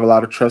 I have a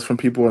lot of trust from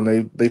people,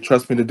 and they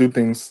trust me to do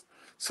things.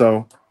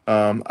 So,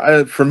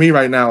 for me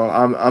right now,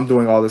 I'm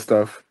doing all this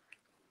stuff.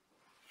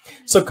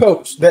 So,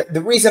 Coach,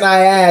 the reason I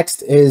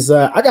asked is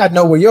I got to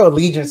know where your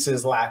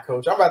allegiances lie,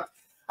 Coach.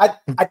 I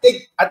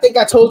think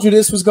I told you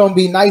this was going to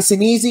be nice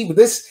and easy, but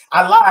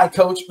I lied,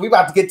 Coach. We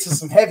about to get to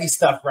some heavy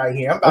stuff right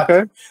here.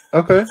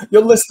 Okay.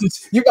 Your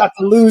listeners, you got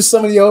to lose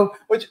some of your.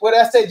 What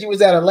I said, you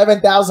was at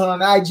 11,000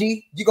 on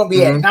IG. You're gonna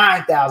be at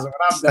 9,000 when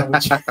I'm done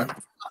with you.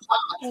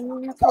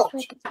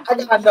 Coach, I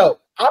gotta know.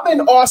 I'm in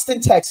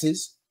Austin,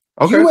 Texas.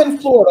 Okay. You in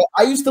Florida.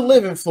 I used to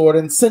live in Florida,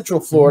 in Central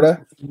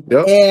Florida.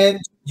 Yep. And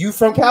you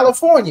from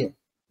California.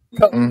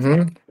 Coach,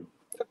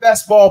 the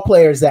best ball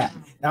players at.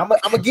 Now I'm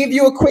gonna give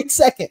you a quick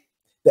second.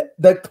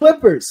 The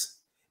Clippers,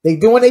 they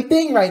doing their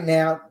thing right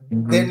now.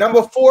 They're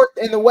number 4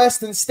 in the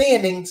Western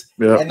standings,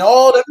 and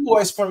all the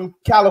boys from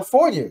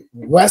California,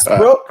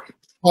 Westbrook,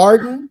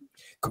 Harden,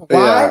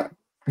 Kawhi,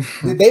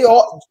 they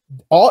all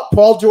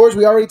Paul George,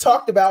 we already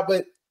talked about,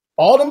 but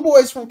all them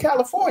boys from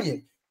California.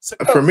 So,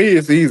 Coach, for me,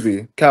 it's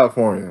easy.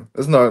 California.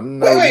 It's no.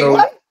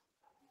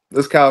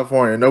 It's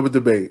California. No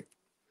debate.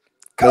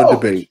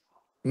 Coach,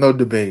 No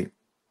debate.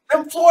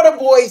 Them Florida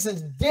boys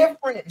is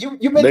different. You've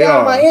been They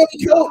down in are.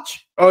 Miami,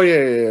 Coach. Oh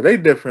yeah, they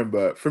different.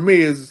 But for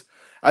me,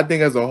 I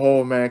think as a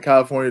whole, man,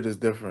 California is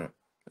different.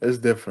 It's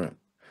different.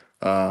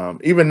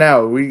 Even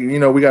now, we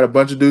got a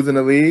bunch of dudes in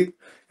the league,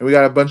 and we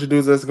got a bunch of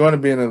dudes that's going to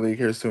be in the league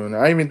here soon.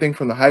 I even think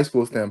from the high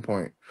school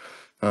standpoint,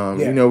 we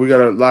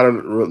got a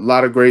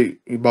lot of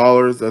great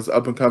ballers that's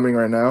up and coming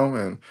right now,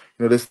 and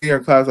the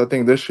senior class, I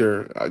think this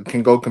year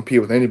can go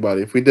compete with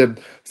anybody. If we did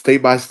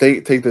state by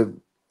state, take the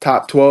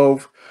top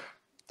 12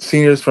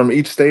 seniors from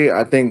each state,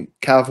 I think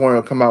California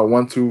will come out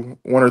one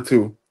or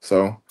two.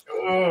 So,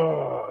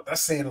 that's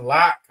saying a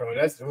lot, bro.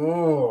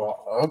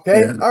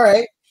 Okay. Yeah. All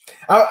right.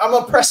 I'm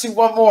gonna press you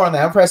one more on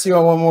that. I'm pressing you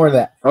on one more of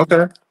that.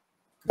 Okay.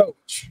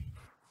 Coach,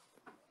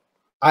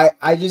 I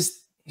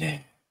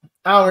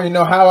don't really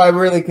know how I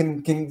really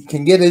can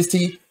get this to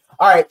you.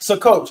 All right. So,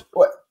 Coach,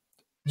 what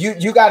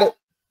you got it?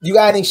 You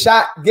got any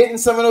shot getting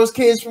some of those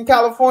kids from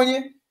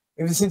California?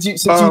 Since you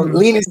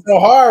leaning so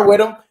hard with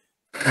them.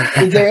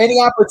 Is there any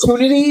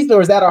opportunities,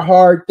 or is that a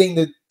hard thing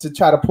to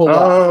try to pull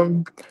off?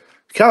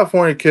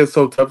 California kids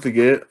so tough to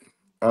get,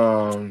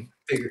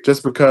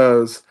 just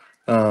because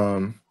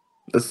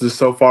it's just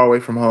so far away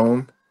from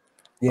home.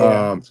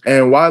 Yeah.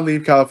 And why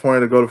leave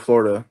California to go to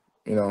Florida?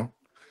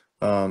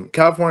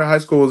 California high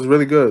school is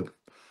really good.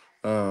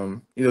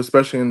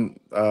 Especially in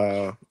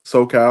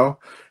SoCal,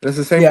 and it's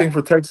the same thing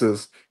for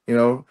Texas.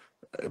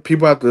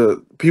 People had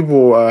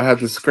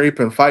to scrape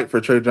and fight for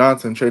Trey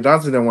Johnson. Trey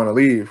Johnson didn't want to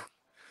leave.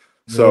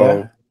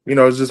 So,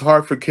 it's just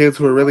hard for kids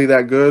who are really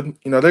that good.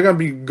 They're going to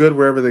be good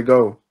wherever they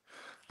go,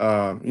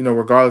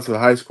 regardless of the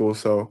high school.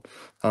 So,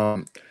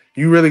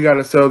 you really got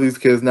to sell these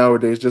kids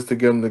nowadays just to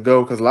get them to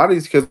go, because a lot of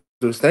these kids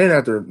are staying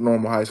at their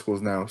normal high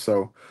schools now.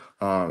 So,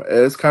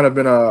 it's kind of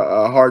been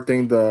a hard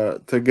thing to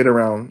get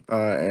around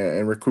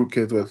and recruit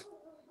kids with.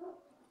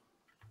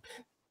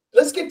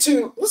 Let's get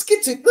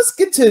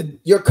to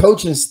your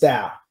coaching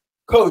style.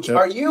 Coach,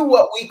 are you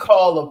what we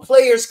call a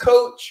player's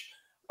coach?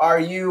 Are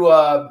you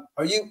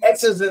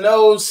X's and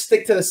O's,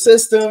 stick to the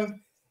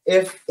system?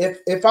 If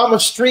I'm a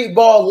street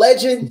ball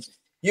legend,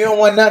 you don't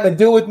want nothing to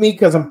do with me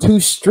because I'm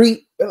too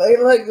street.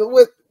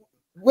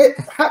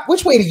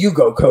 Which way do you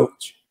go,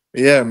 Coach?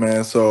 Yeah,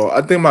 man. So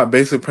I think my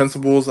basic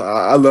principles,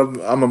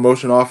 I'm a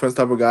motion offense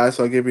type of guy.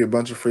 So I give you a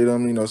bunch of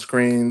freedom,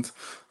 screens,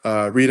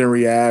 read and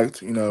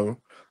react, a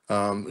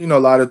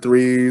lot of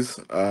threes,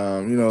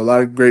 a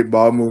lot of great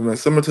ball movement,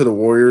 similar to the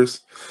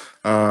Warriors.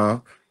 Uh,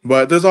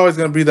 but there's always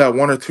going to be that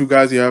one or two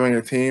guys you have on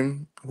your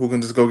team who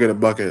can just go get a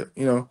bucket.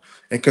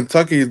 And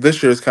Kentucky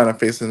this year is kind of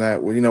facing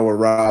that, with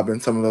Rob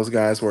and some of those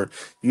guys where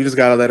you just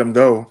got to let them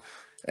go.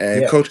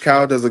 And Yeah. Coach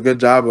Cal does a good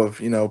job of,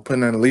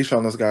 putting a leash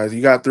on those guys.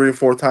 You got 3 or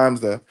 4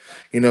 times to,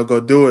 go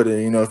do it.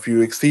 And, if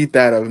you exceed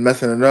that of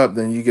messing it up,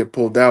 then you get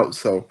pulled out.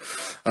 So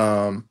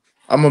um,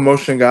 I'm a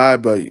motion guy,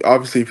 but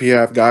obviously if you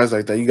have guys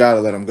like that, you got to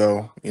let them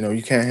go.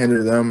 You can't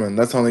hinder them. And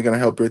that's only going to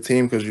help your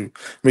team because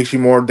makes you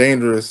more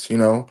dangerous,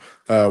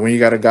 when you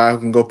got a guy who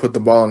can go put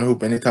the ball in the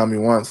hoop anytime he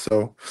wants.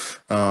 So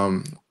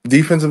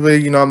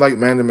defensively, I'm like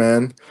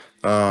man-to-man,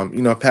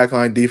 pack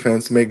line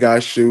defense, make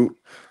guys shoot.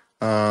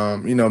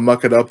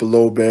 Muck it up a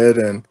little bit.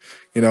 And,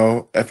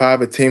 if I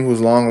have a team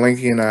who's long,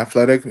 lanky, and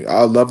athletic,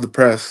 I love to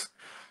press,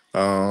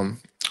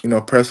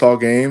 press all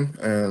game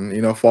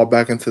and, fall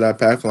back into that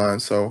pack line.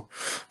 So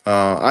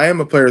I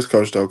am a player's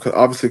coach, though,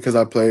 obviously because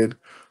I played.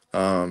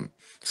 Um,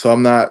 so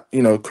I'm not,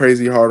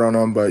 crazy hard on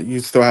them, but you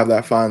still have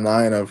that fine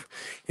line of,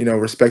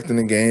 respecting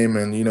the game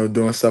and,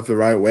 doing stuff the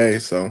right way.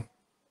 So.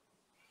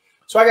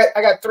 So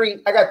I got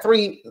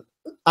three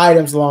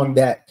items along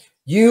that.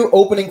 You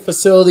opening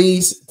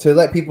facilities to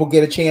let people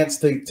get a chance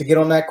to get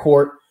on that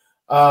court.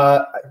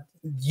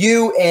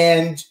 You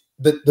and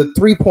the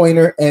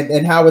 3-pointer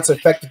and how it's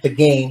affected the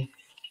game.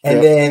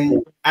 And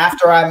then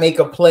after I make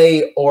a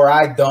play or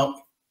I dunk,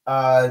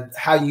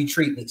 how you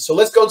treat me. So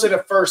let's go to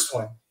the first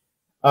one.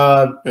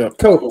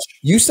 Coach,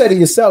 you said it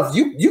yourself.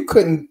 You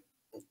couldn't.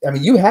 I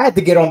mean, you had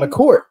to get on the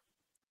court.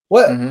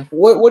 What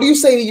do you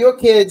say to your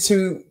kids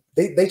who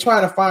they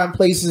trying to find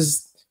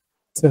places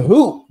to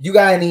hoop? You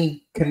got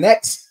any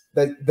connects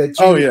that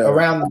you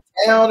around the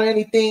town or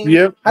anything?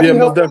 Yep. How do you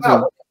help most them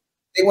out?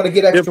 They want to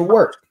get extra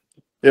work.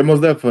 Yeah,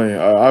 most definitely.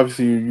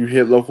 Obviously, you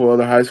hit local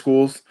other high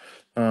schools,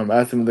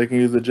 ask them if they can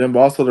use the gym, but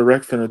also the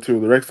rec center too.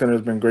 The rec center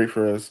has been great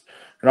for us,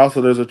 and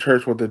also there's a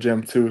church with the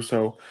gym too.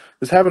 So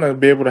just having to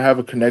be able to have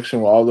a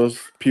connection with all those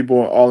people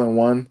all in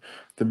one,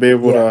 to be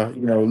able to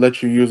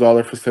let you use all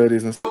their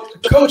facilities and stuff.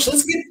 Coach,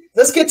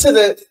 let's get to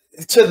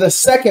the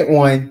second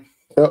one.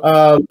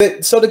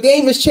 So the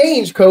game has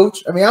changed,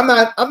 Coach. I mean,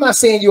 I'm not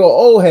saying you're an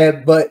old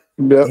head, but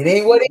it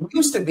ain't what it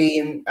used to be,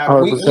 and we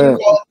call it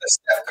the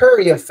Steph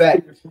Curry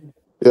effect.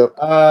 Yep.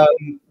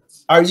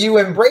 Are you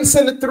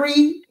embracing the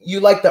three? You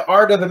like the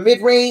art of the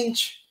mid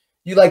range?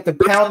 You like to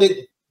pound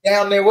it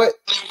down there?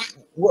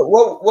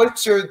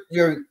 What's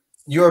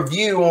your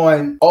view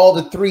on all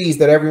the threes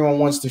that everyone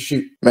wants to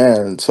shoot?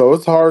 Man, so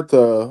it's hard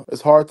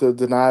to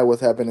deny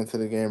what's happening to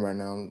the game right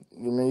now.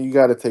 I mean, you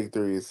got to take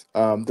threes.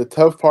 The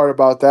tough part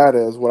about that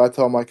is what I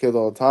tell my kids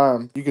all the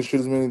time: you can shoot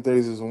as many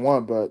threes as you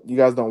want, but you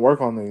guys don't work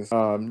on these.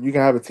 You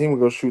can have a team who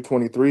go shoot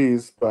 20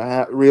 threes,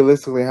 but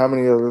realistically, how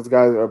many of those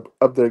guys are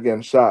up there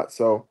getting shot?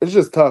 So it's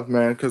just tough,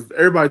 man, because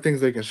everybody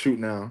thinks they can shoot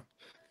now.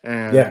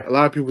 And a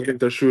lot of people think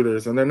they're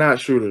shooters, and they're not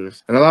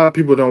shooters. And a lot of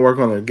people don't work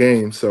on their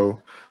game.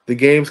 So the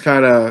game's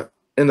kind of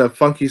in a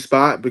funky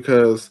spot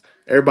because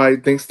everybody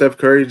thinks Steph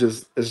Curry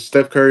is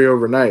Steph Curry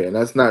overnight, and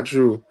that's not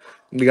true.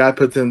 The guy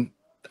puts in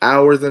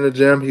hours in the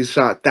gym. He's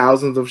shot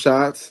thousands of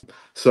shots.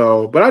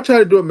 So, but I try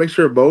to do a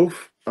mixture of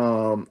both.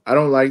 I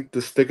don't like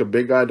to stick a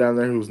big guy down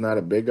there who's not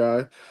a big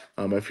guy.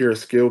 If you're a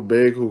skilled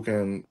big who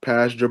can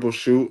pass, dribble,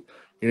 shoot,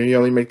 you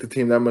only make the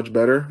team that much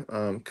better.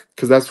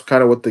 Because that's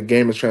kind of what the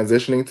game is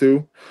transitioning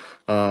to.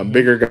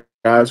 Bigger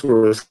guys who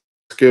are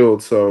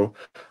skilled. So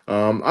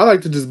I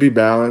like to just be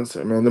balanced.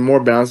 I mean, the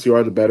more balanced you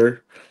are, the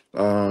better.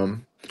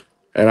 And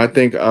I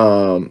think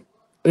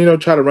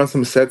try to run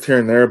some sets here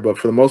and there, but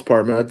for the most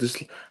part, man, I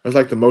just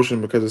like the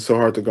motion because it's so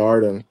hard to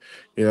guard, and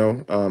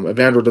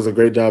Evangel does a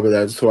great job of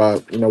that. That's who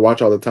I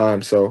watch all the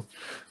time. So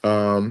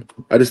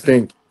I just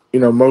think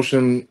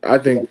motion. I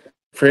think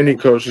for any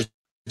coach is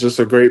just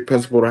a great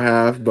principle to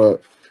have,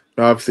 but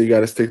obviously you got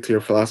to stick to your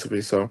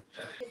philosophy. So,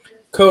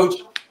 Coach,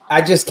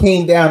 I just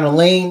came down the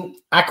lane.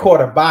 I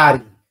caught a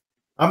body.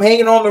 I'm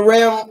hanging on the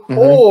rim,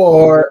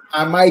 or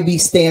I might be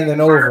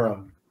standing over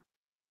him.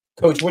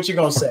 Coach, what you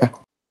gonna say?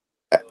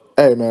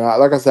 Hey, man,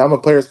 like I said, I'm a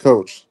player's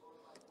coach.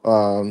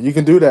 You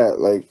can do that.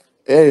 Like,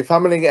 hey, if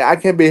I'm in, I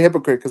can't be a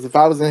hypocrite because if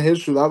I was in his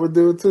shoes, I would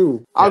do it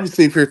too.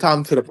 Obviously, if you're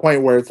talking to the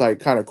point where it's like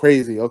kind of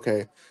crazy,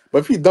 okay. But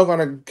if you dunk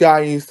on a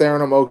guy and you stare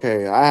at him,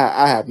 okay,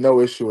 I have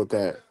no issue with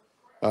that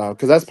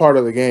because that's part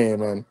of the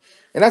game, and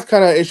that's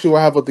kind of an issue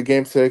I have with the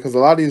game today because a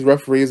lot of these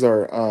referees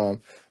are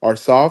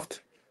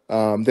soft.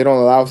 They don't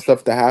allow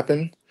stuff to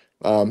happen.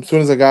 As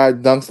soon as a guy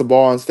dunks the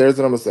ball and stares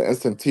at him, it's an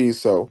instant tee.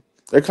 So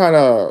they're kind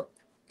of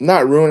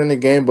not ruining the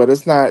game, but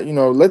it's not,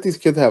 let these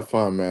kids have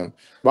fun, man.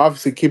 But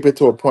obviously keep it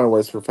to a point where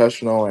it's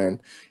professional and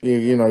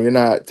you're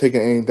not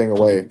taking anything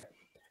away.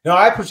 No,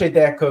 I appreciate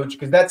that, Coach,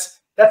 because that's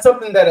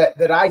something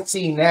that I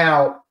see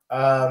now.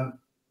 I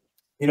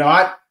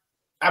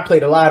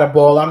played a lot of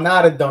ball. I'm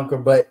not a dunker,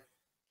 but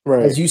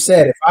as you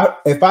said,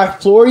 if I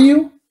floor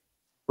you,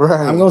 I'm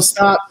Right. gonna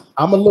stop.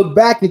 I'm gonna look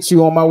back at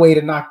you on my way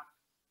to knock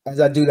as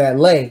I do that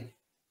lay,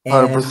 and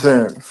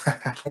 100%.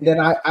 then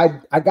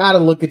I gotta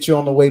look at you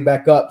on the way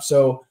back up.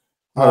 So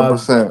uh,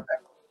 100%.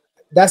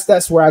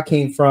 that's where I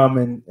came from,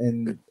 and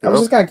I was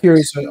Yep. just kind of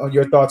curious on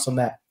your thoughts on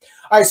that.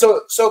 All right,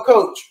 so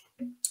coach,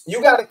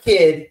 you got a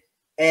kid,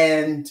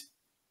 and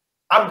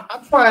I'm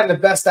trying the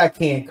best I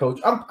can,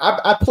 coach.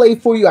 I play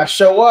for you. I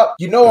show up.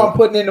 You know I'm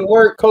putting in the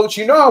work, coach.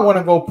 You know I want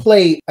to go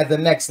play at the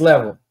next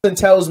level. Something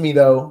tells me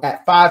though,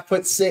 at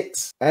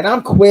 5'6", and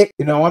I'm quick.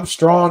 You know I'm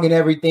strong and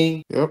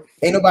everything. Yep.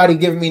 Ain't nobody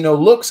giving me no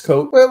looks,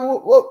 coach.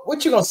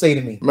 What you gonna say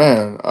to me?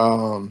 Man,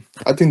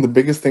 I think the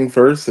biggest thing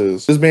first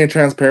is just being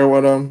transparent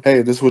with them.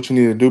 Hey, this is what you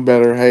need to do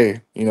better.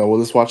 Hey,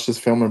 we'll just watch this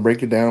film and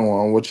break it down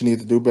on what you need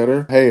to do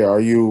better. Hey, are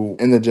you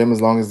in the gym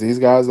as long as these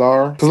guys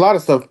are? Because a lot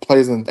of stuff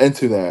plays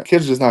into that.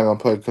 Kid's just not gonna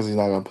play because he's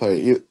not gonna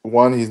play.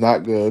 One, he's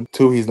not good.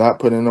 Two, he's not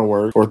putting in the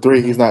work. Or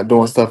three, he's not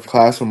doing stuff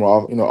classroom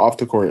or off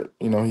the court.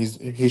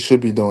 He should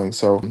be doing.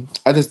 So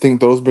I just think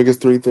those biggest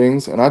three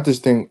things, and I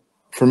just think.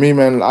 For me,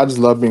 man, I just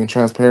love being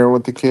transparent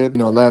with the kid,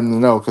 letting them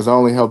know because it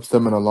only helps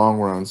them in the long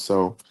run.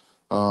 So,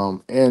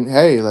 and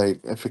hey, like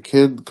if a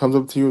kid comes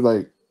up to you,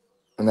 like,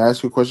 and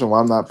asks you a question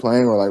why I'm not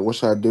playing or like what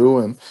should I do,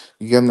 and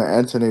you give them the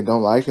answer and they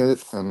don't like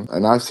it,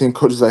 and I've seen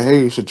coaches like, hey,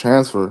 you should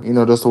transfer,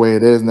 that's the way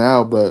it is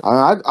now. But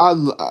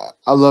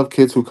I love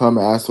kids who come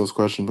and ask those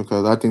questions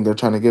because I think they're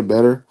trying to get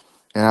better,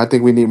 and I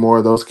think we need more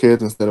of those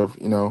kids instead of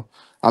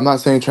I'm not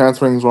saying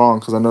transferring is wrong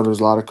because I know there's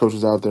a lot of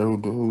coaches out there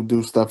who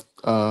do stuff.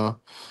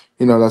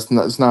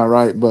 It's not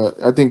right.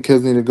 But I think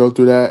kids need to go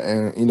through that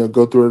and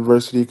go through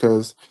adversity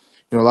because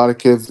a lot of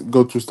kids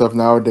go through stuff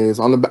nowadays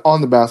on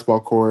the basketball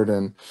court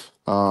and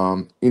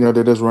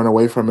they just run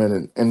away from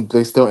it and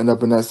they still end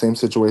up in that same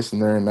situation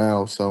they're in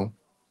now. So,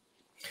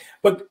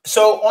 but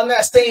so on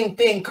that same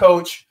thing,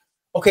 coach.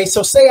 Okay,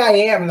 so say I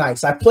am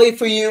nice. I play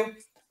for you.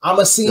 I'm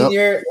a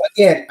senior. Yep.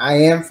 Again, I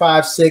am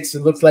 5'6".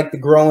 It looks like the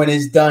growing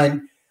is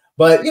done.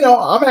 But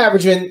I'm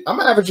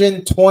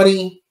averaging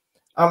 20.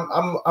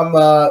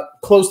 I'm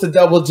close to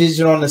double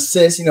digit on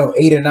assists,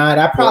 8 or 9.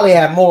 I probably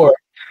have more.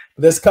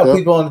 There's a couple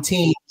people on the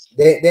team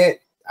that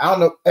I don't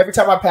know. Every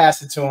time I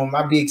pass it to them,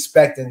 I'd be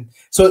expecting.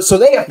 So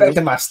they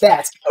affected my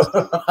stats.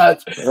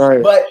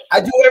 Right. But I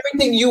do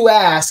everything you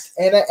ask,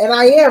 and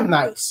I am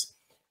nice.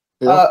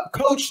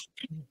 Coach,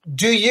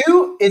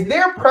 is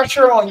there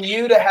pressure on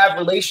you to have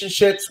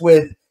relationships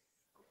with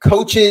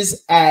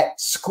coaches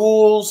at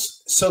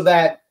schools so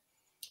that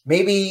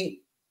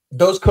maybe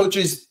those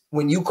coaches,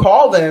 when you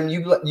call them,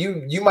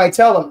 you might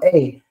tell them,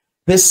 hey,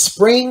 this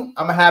spring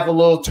I'm gonna have a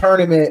little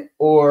tournament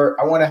or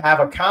I want to have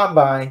a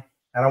combine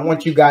and I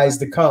want you guys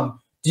to come.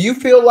 Do you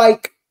feel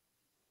like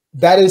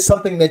that is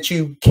something that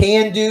you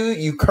can do,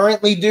 you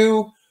currently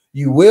do,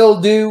 you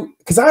will do?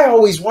 Because I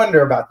always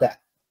wonder about that.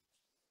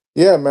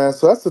 Yeah, man.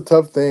 So that's the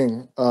tough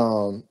thing.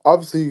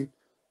 Obviously,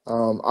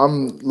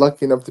 I'm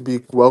lucky enough to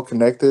be well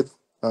connected,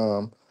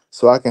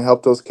 so I can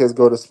help those kids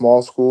go to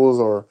small schools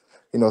or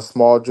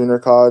small junior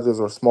colleges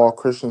or small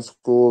Christian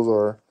schools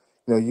or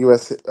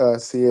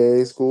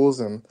USCAA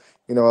schools, and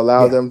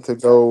allow them to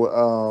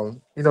go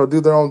do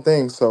their own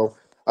thing. So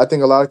I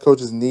think a lot of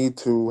coaches need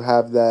to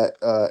have that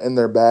in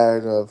their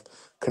bag of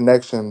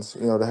connections,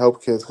 to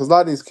help kids because a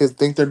lot of these kids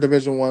think they're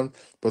Division 1,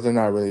 but they're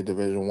not really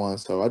Division 1.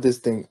 So I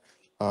just think.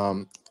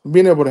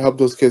 Being able to help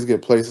those kids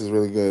get placed is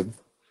really good.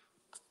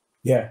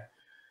 Yeah.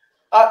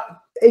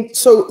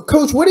 So,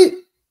 Coach, what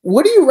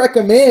do you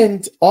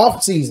recommend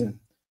off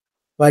season?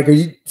 Like,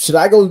 should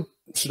I go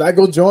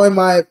join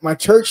my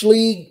church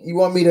league? You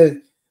want me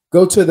to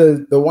go to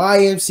the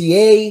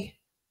YMCA?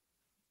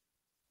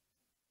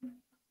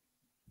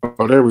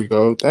 Oh, there we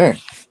go. Dang.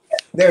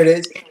 There it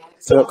is.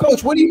 So,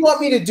 Coach, what do you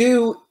want me to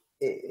do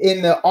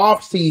in the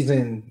off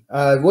season?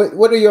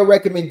 What are your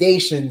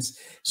recommendations?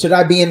 Should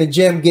I be in the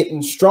gym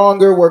getting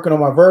stronger, working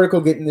on my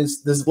vertical, getting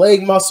this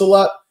leg muscle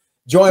up,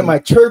 join my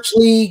church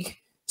league,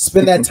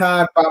 spend that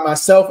time by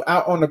myself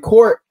out on the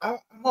court? I'm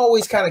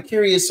always kind of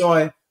curious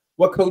on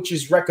what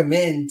coaches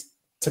recommend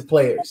to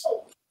players.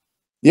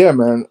 Yeah,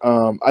 man.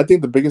 I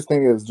think the biggest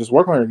thing is just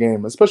work on your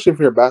game, especially if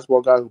you're a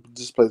basketball guy who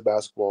just plays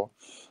basketball.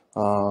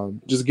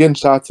 Just getting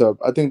shots up.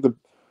 I think the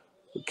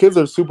kids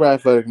are super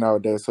athletic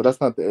nowadays, so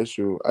that's not the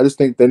issue. I just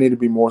think they need to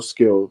be more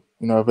skilled.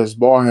 If it's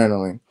ball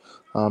handling,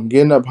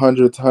 getting up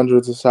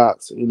hundreds of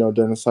shots,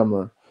 during the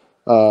summer.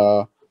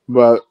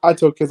 But I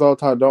tell kids all the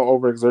time, don't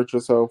overexert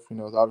yourself.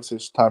 Obviously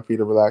it's time for you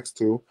to relax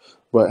too.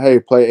 But hey,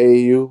 play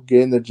AAU,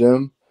 get in the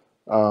gym,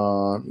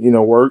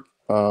 work,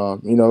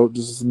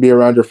 just be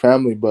around your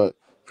family. But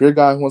if you're a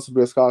guy who wants to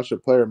be a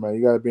scholarship player, man,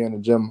 you got to be in the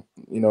gym,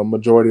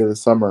 majority of the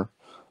summer.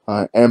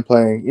 And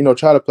playing,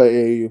 try to play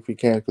AAU if you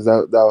can, because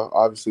that'll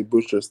obviously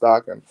boost your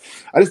stock. And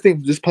I just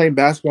think just playing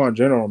basketball in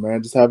general,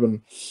 man, just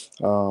having,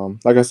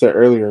 like I said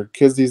earlier,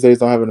 kids these days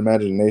don't have an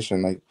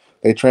imagination. Like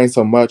they train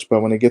so much, but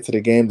when they get to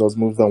the game, those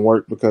moves don't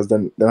work because they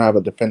don't have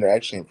a defender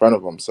actually in front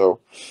of them. So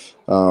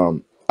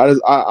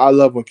I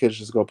love when kids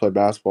just go play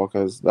basketball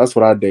because that's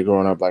what I did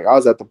growing up. Like I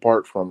was at the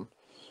park from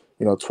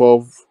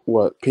 12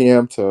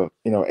 p.m. to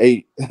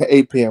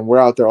 8 p.m. We're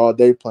out there all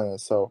day playing.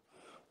 So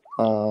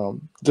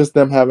just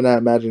them having that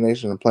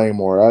imagination and playing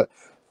more.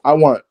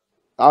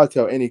 I'll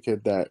tell any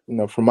kid that,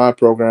 from my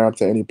program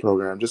to any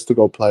program, just to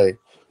go play,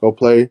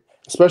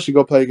 especially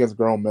go play against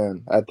grown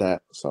men at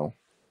that. So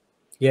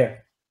yeah,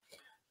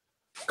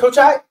 Coach,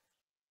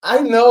 I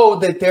know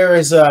that there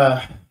is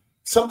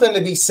something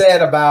to be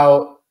said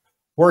about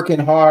working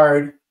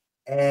hard,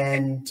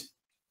 and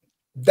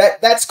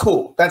that's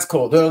cool. That's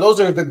cool. Those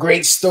are the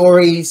great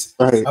stories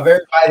right. of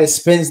everybody that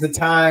spends the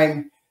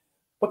time.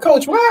 But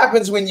Coach, what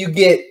happens when you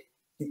get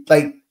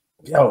like,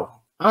 yo,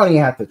 I don't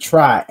even have to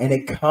try, and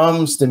it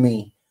comes to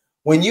me?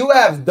 When you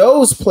have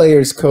those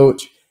players,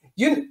 Coach,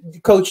 you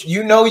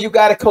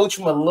got to coach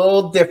them a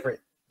little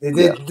different.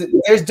 Yeah.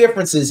 There's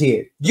differences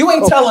here. You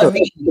ain't telling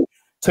me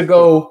to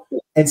go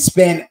and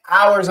spend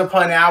hours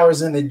upon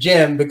hours in the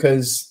gym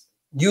because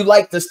you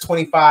like this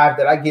 25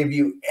 that I give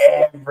you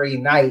every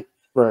night.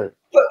 Right.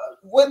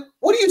 What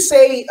do you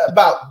say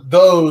about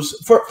those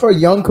for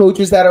young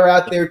coaches that are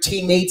out there,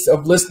 teammates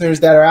of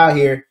listeners that are out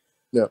here?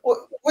 Yeah.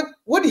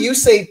 What do you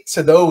say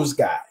to those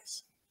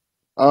guys?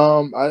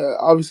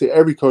 Obviously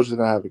every coach is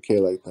gonna have a kid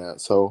like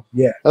that. So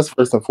yeah, that's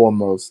first and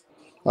foremost.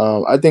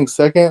 I think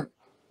second,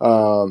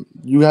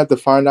 you have to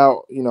find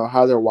out,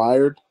 how they're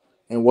wired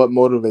and what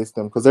motivates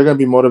them, because they're gonna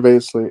be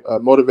motivated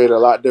a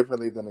lot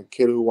differently than a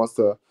kid who wants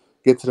to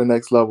get to the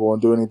next level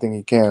and do anything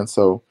he can.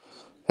 So,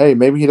 hey,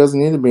 maybe he doesn't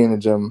need to be in the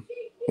gym,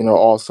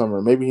 all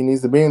summer. Maybe he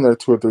needs to be in there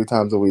 2 or 3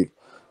 times a week,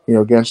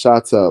 getting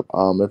shots up.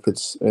 If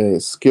it's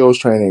skills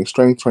training,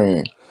 strength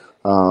training,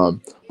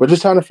 but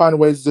just trying to find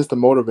ways just to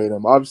motivate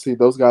them. Obviously,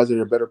 those guys are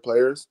your better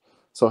players.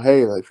 So,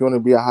 hey, if you want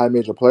to be a high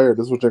major player,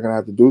 this is what you're going to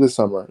have to do this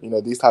summer.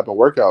 These type of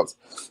workouts.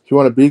 If you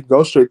want to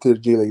go straight to the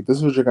G League, this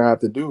is what you're going to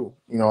have to do,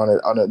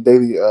 on a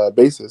daily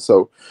basis.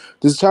 So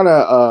just trying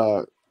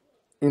to,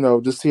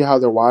 just see how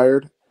they're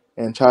wired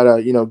and try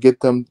to,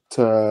 get them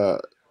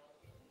to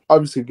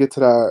obviously get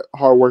to that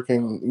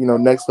hardworking,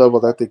 next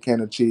level that they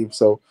can achieve.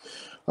 So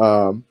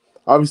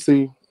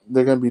obviously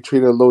they're going to be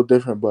treated a little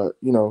different, but,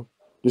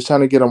 just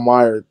trying to get them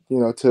wired,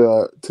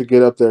 to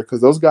get up there.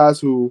 Because those guys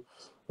who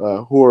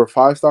are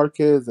 5-star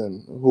kids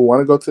and who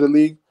want to go to the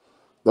league,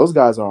 those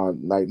guys are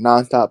on like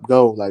nonstop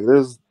go. Like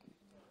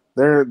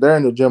they're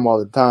in the gym all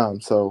the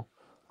time. So,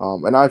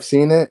 and I've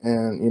seen it,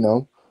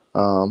 and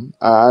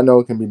I know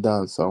it can be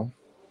done. So,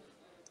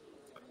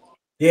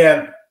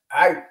 yeah,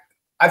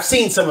 I've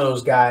seen some of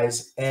those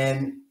guys,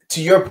 and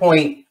to your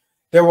point,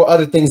 there were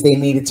other things they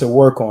needed to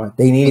work on.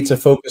 They needed to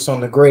focus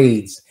on the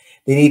grades.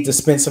 They need to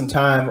spend some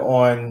time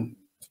on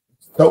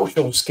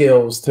social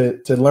skills to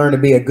learn to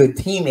be a good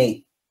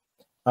teammate,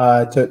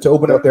 to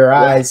open up their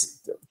eyes,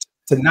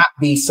 to not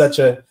be such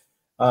a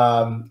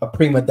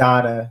prima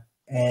donna.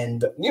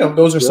 And,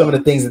 those are some of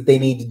the things that they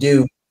need to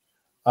do.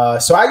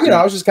 So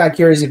I was just kind of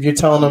curious if you're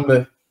telling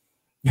them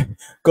to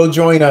go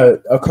join a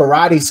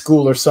karate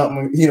school or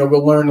something, go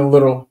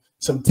learn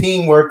some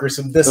teamwork or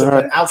some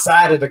discipline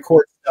outside of the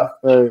court stuff.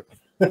 Right.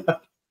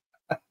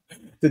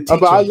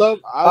 But I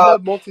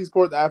love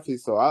multi-sport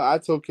athletes. So I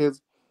tell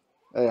kids,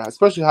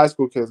 especially high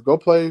school kids, go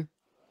play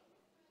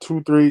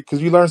 2, 3, because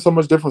you learn so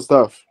much different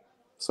stuff.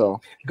 So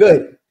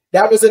good.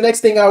 That was the next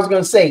thing I was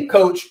going to say,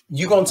 Coach.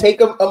 You going to take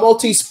a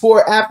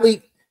multi-sport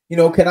athlete?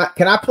 Can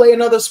I play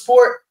another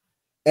sport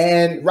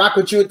and rock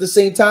with you at the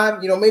same time?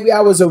 Maybe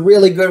I was a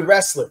really good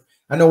wrestler.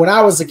 I know when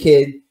I was a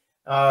kid,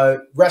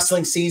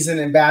 wrestling season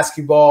and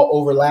basketball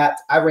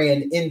overlapped. I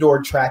ran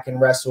indoor track and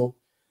wrestle.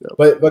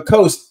 Yep. But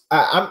Coach,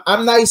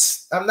 I'm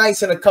nice. I'm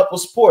nice in a couple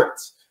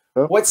sports.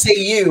 Yep. What say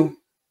you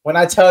when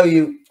I tell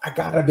you I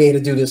gotta be able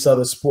to do this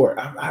other sport?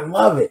 I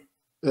love it.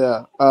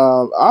 Yeah,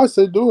 I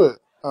say do it.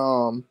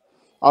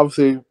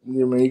 Obviously,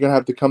 you're gonna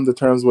have to come to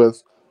terms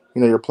with,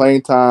 your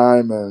playing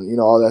time and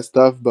all that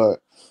stuff.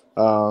 But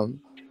as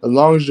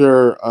long as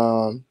you're,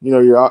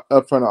 you're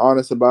upfront and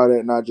honest about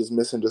it, not just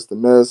missing just to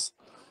miss,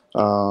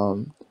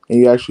 and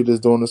you actually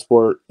just doing the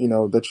sport,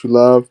 that you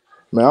love,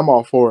 man, I'm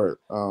all for it.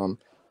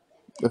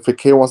 If a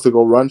kid wants to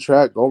go run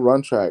track, go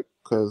run track,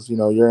 because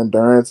your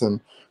endurance and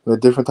the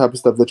different type of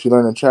stuff that you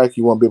learn in track,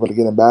 you won't be able to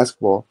get in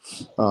basketball.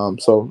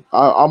 So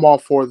I'm all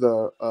for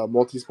the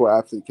multi-sport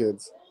athlete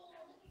kids.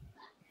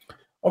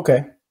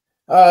 Okay.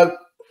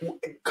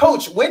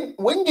 Coach,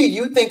 when do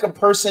you think a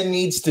person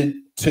needs to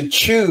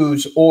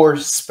choose or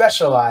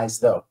specialize,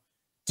 though?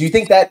 Do you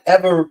think that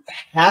ever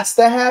has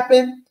to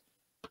happen?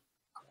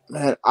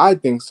 Man, I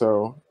think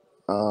so.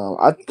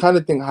 I kind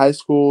of think high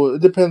school,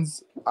 it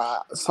depends.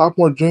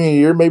 Sophomore, junior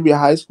year, maybe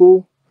high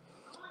school,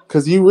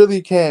 because you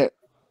really can't.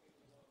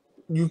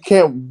 You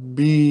can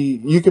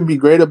be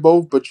great at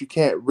both, but you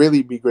can't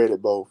really be great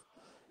at both.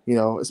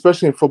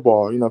 Especially in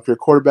football. If you're a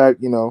quarterback,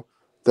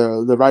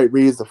 the right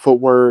reads, the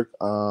footwork,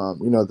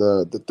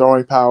 the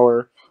throwing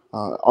power.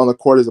 On the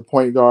court as a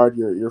point guard,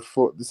 your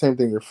foot, the same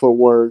thing, your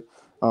footwork,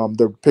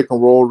 the pick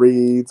and roll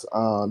reads,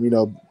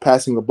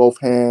 passing with both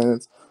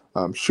hands,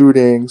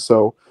 shooting.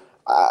 So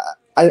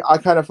I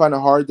kind of find it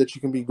hard that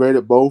you can be great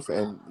at both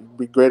and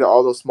be great at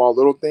all those small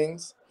little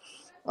things.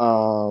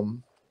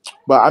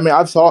 But I mean,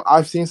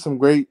 I've seen some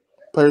great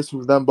players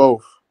who've done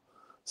both.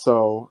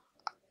 So,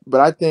 but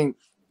I think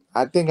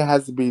it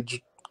has to be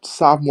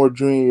sophomore,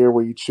 junior year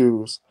where you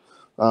choose,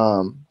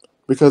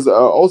 because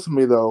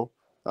ultimately though,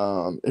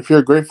 if you're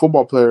a great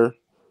football player,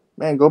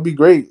 man, go be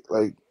great.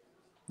 Like,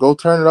 go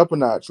turn it up a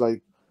notch.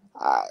 Like,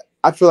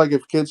 I I feel like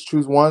if kids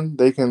choose one,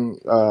 they can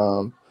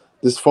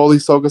just fully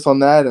focus on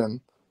that and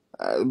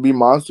be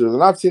monsters.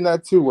 And I've seen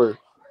that too, where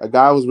a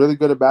guy was really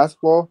good at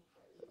basketball,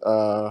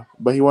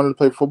 but he wanted to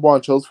play football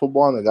and chose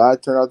football, and the guy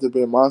turned out to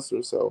be a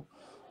monster. So,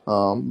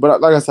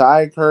 but like I said,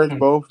 I encourage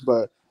both,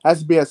 but it has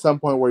to be at some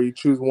point where you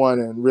choose one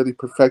and really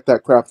perfect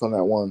that craft on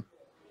that one.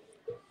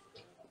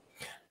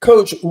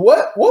 Coach,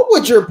 what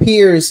would your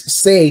peers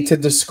say to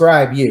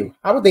describe you?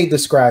 How would they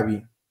describe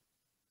you?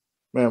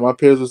 Man, my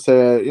peers would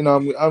say,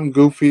 I'm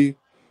goofy.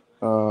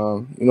 I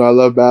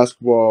love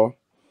basketball.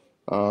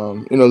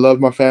 Love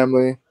my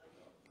family.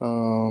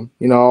 I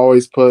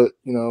always put,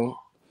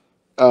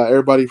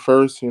 everybody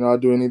first. I'll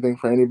do anything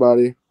for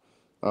anybody.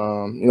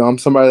 I'm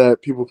somebody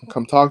that people can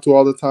come talk to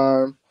all the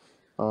time.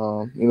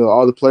 All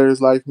the players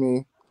like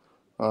me.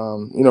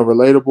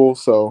 Relatable.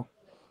 So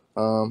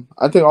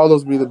I think all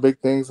those would be the big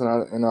things, and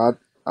I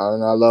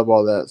love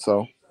all that.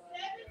 So,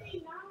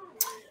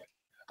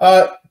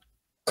 Uh,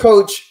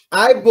 Coach,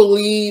 I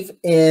believe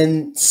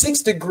in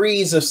 6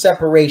 degrees of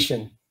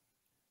separation.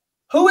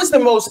 Who is the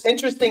most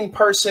interesting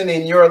person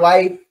in your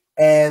life,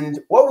 and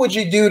what would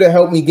you do to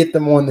help me get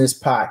them on this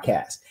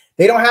podcast?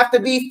 They don't have to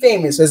be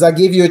famous, as I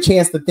give you a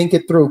chance to think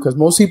it through, because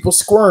most people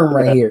squirm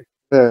right here.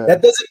 yeah.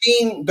 That doesn't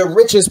mean the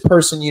richest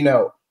person you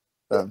know,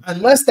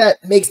 unless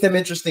that makes them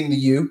interesting to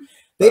you.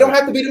 They don't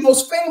have to be the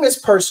most famous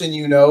person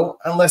you know,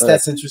 unless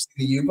that's interesting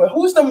to you. But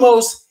who's the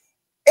most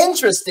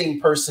interesting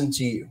person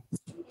to you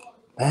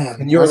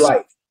in your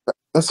life?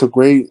 That's a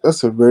great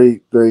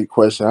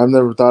question. I've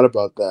never thought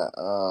about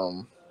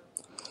that.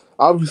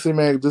 Obviously,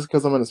 man, just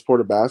because I'm in the sport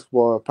of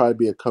basketball, I'll probably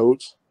be a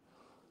coach.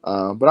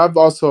 But I've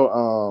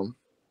also,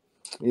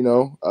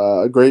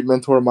 a great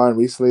mentor of mine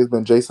recently has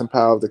been Jason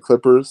Powell of the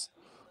Clippers.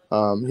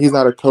 He's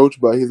not a coach,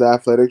 but he's an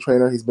athletic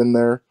trainer. He's been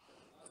there,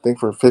 I think,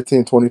 for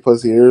 15, 20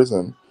 plus years.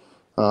 And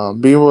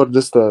being able to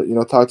just,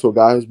 talk to a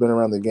guy who's been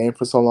around the game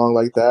for so long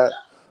like that,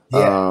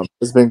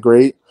 it's been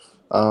great.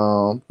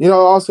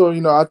 Also,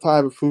 I probably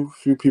have a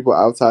few people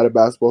outside of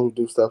basketball who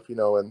do stuff,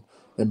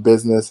 in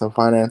business and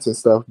finance and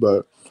stuff.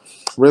 But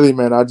really,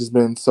 man, I've just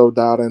been so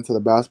dialed into the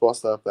basketball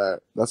stuff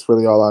that's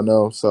really all I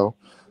know. So,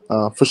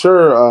 for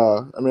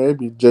sure, it'd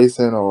be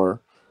Jason or,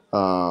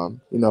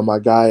 my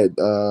guy at,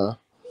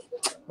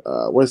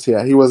 where's he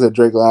at? He was at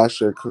Drake last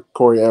year,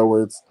 Corey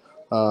Edwards.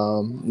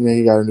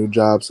 He got a new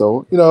job.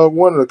 So,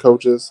 one of the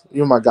coaches,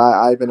 my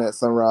guy Ivan at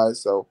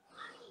Sunrise. So,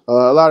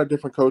 a lot of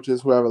different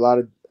coaches who have a lot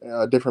of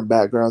different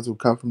backgrounds, who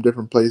come from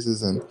different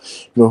places, and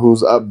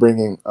whose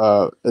upbringing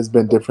has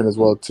been different as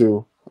well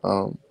too.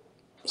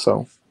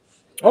 So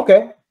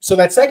Okay, so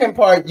that second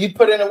part, you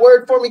put in a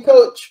word for me,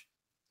 Coach.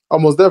 oh,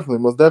 most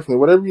definitely,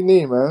 whatever you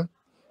need, man.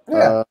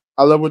 Yeah,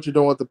 I love what you're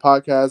doing with the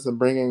podcast and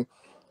bringing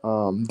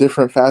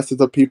different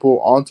facets of people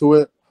onto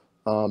it.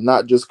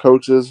 Not just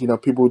coaches,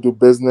 people who do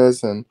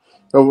business and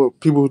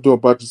people who do a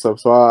bunch of stuff.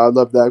 So I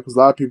love that, because a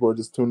lot of people are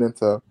just tuned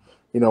into,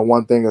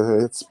 one thing.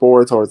 It's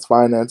sports or it's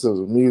finances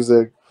or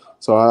music.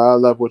 So I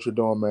love what you're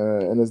doing,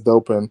 man, and it's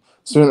dope. And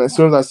as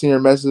soon as I see your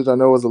message, I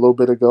know it was a little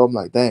bit ago. I'm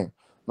like, dang,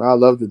 man, I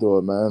love to do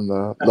it, man.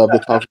 Love to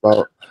talk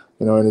about,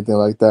 anything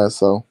like that.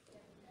 So,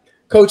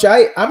 Coach,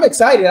 I'm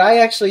excited.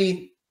 I'm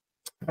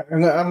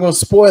going to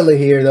spoil it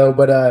here though,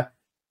 but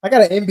I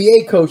got an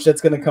NBA coach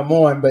that's going to come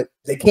on, but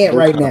they can't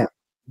right now.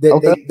 They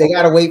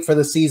got to wait for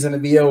the season to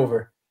be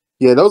over.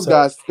 Yeah, those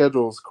guys'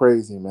 schedule is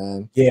crazy,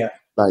 man. Yeah,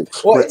 like,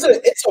 well,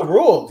 it's a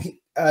rule.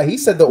 He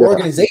said the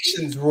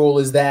organization's rule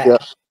is that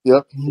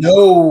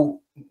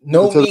no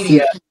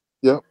media.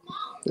 Yep.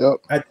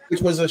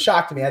 Which was a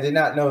shock to me. I did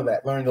not know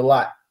that. Learned a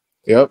lot.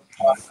 Yep.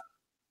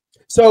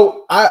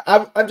 So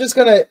I'm just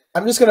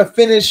gonna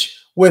finish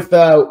with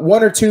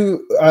one or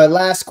two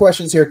last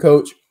questions here,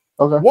 Coach.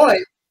 Okay. One,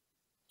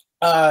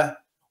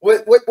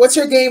 what's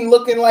your game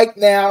looking like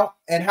now,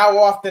 and how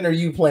often are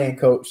you playing,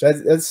 Coach?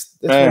 That's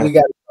what we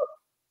got.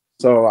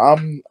 So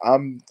I'm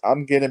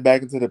getting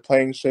back into the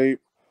playing shape,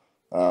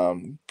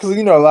 because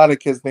a lot of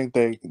kids think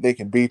they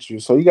can beat you,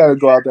 so you got to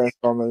go out there and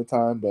strong all the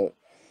time. But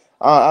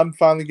I'm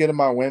finally getting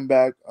my win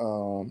back,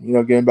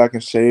 getting back in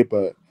shape.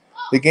 But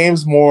the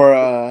game's more,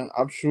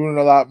 I'm shooting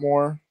a lot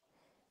more.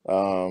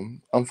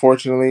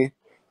 Unfortunately,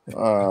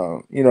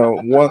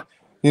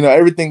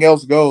 everything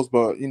else goes,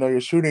 but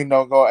your shooting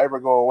don't ever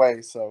go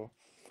away. So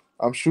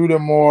I'm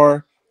shooting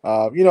more.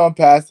 I'm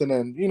passing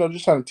and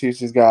just trying to teach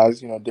these guys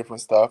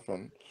different stuff,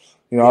 and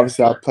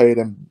obviously I played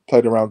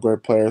around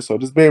great players, so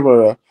just be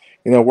able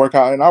to work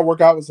out, and I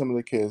work out with some of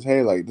the kids.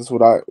 Hey, like, this is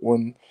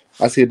when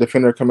I see a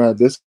defender come out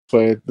this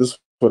way, this is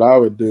what I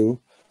would do,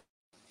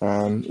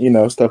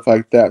 and stuff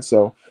like that.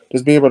 So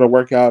just be able to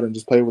work out and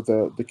just play with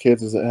the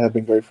kids have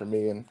been great for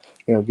me, and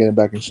getting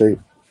back in shape.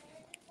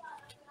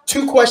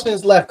 2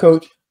 questions left,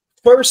 Coach.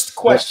 First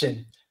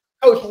question.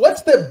 Coach,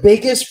 what's the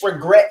biggest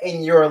regret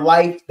in your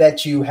life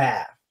that you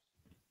have?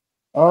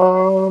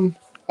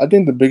 I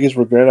think the biggest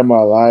regret of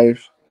my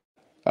life,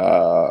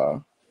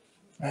 man,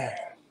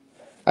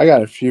 I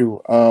got a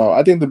few.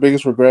 I think the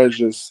biggest regret is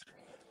just,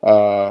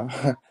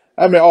 I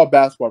mean, all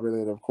basketball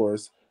related, of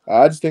course.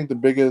 I just think the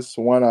biggest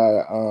one,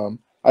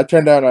 I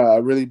turned down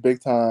a really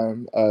big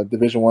time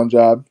Division I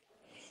job,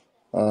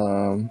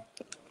 um,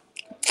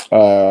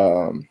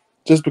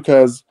 just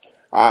because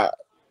I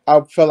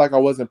I felt like I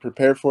wasn't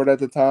prepared for it at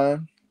the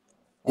time.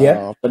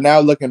 Yeah. But now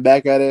looking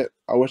back at it,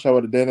 I wish I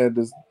would have done it,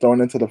 just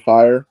thrown into the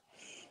fire.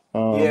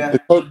 Yeah.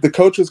 The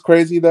coach was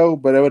crazy though,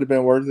 but it would have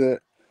been worth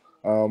it.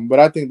 But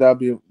I think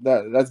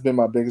that's been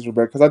my biggest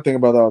regret because I think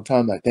about that all the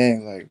time. Like,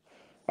 dang, like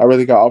I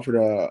really got offered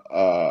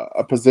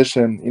a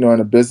position, you know, in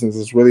a business.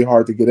 It's really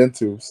hard to get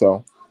into.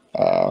 So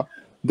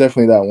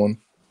definitely that one.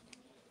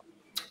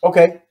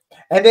 Okay.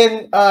 And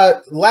then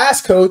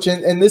last, coach,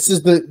 and this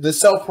is the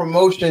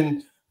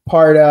self-promotion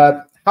part.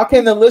 How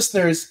can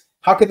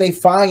they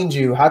find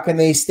you? How can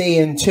they stay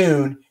in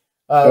tune?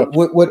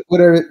 What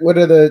are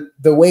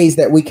the ways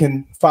that we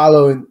can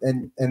follow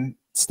and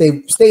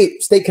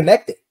stay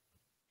connected?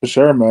 For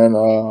sure, man.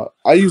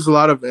 I use a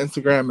lot of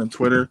Instagram and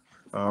Twitter.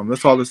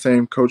 That's all the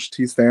same. Coach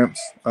T Stamps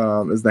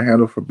is the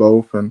handle for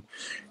both, and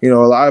you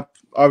know,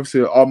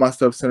 obviously all my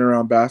stuff centered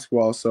around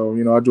basketball. So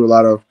you know, I do a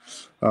lot of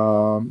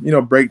you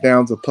know,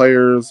 breakdowns of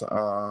players.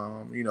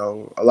 You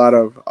know, a lot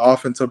of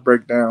offensive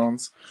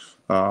breakdowns,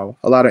 a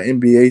lot of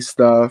NBA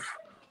stuff,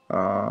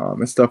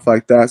 and stuff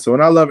like that. So,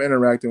 and I love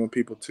interacting with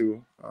people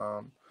too.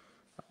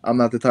 I'm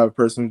not the type of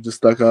person who just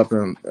stuck up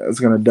and is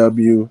going to dub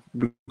you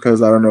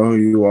because I don't know who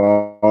you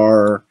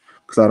are,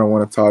 because I don't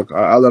want to talk.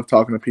 I love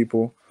talking to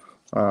people.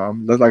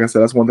 That's, like I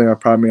said, that's one thing I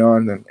pride me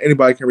on. And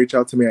anybody can reach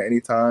out to me at any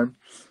time.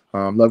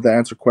 Love to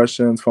answer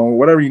questions, phone,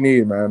 whatever you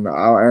need, man.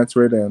 I'll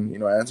answer it and, you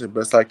know, answer the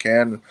best I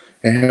can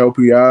and help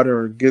you out,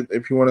 or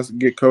if you want to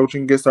get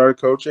coaching, get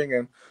started coaching.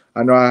 And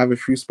I know I have a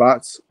few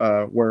spots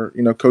where,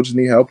 you know, coaches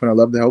need help, and I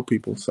love to help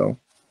people. So,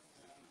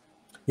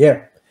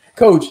 yeah.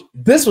 Coach,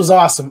 this was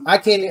awesome.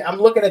 I'm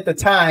looking at the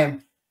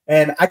time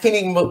and I can't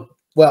even,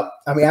 well,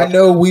 I mean, I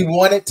know we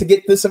wanted to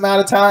get this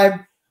amount of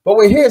time, but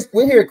we're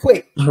here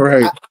quick.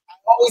 right. I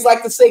always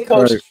like to say,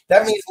 Coach, right.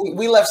 that means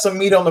we left some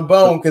meat on the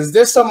bone, because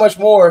there's so much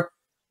more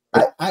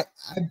I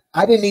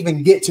didn't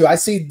even get to. I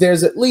see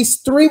there's at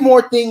least 3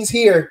 more things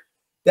here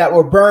that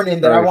were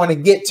burning that I want to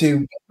get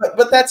to,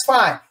 but that's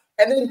fine.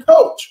 And then,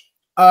 Coach,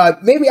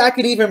 maybe I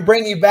could even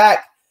bring you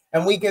back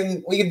and we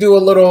can do a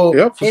little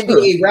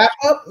NBA wrap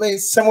up, maybe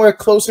somewhere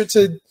closer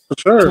to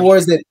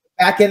towards the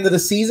back end of the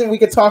season. We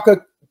could talk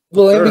a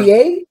little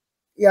NBA.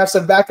 You have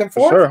some back and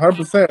forth. Sure,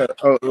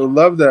 100%. I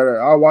love that.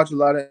 I watch a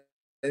lot of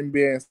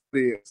NBA and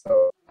study it,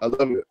 so I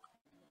love it.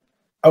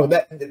 Oh,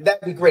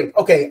 that'd be great.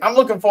 Okay, I'm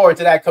looking forward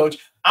to that, Coach.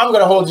 I'm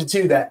going to hold you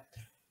to that.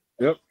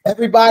 Yep.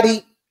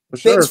 Everybody,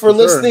 thanks for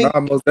listening.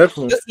 Nah, most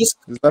definitely. Just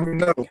let me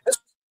know.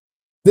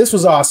 This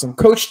was awesome.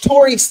 Coach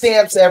Tory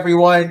Stamps,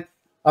 everyone.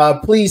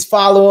 Please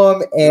follow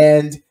him.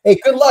 And hey,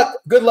 good luck.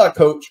 Good luck,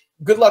 Coach.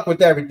 Good luck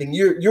with everything.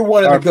 You're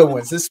one of the good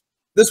ones.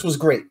 This was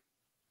great.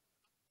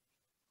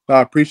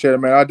 I appreciate it,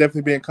 man. I'll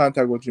definitely be in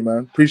contact with you,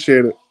 man.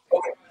 Appreciate it.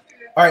 Okay.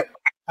 All right.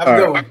 Have a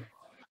good one.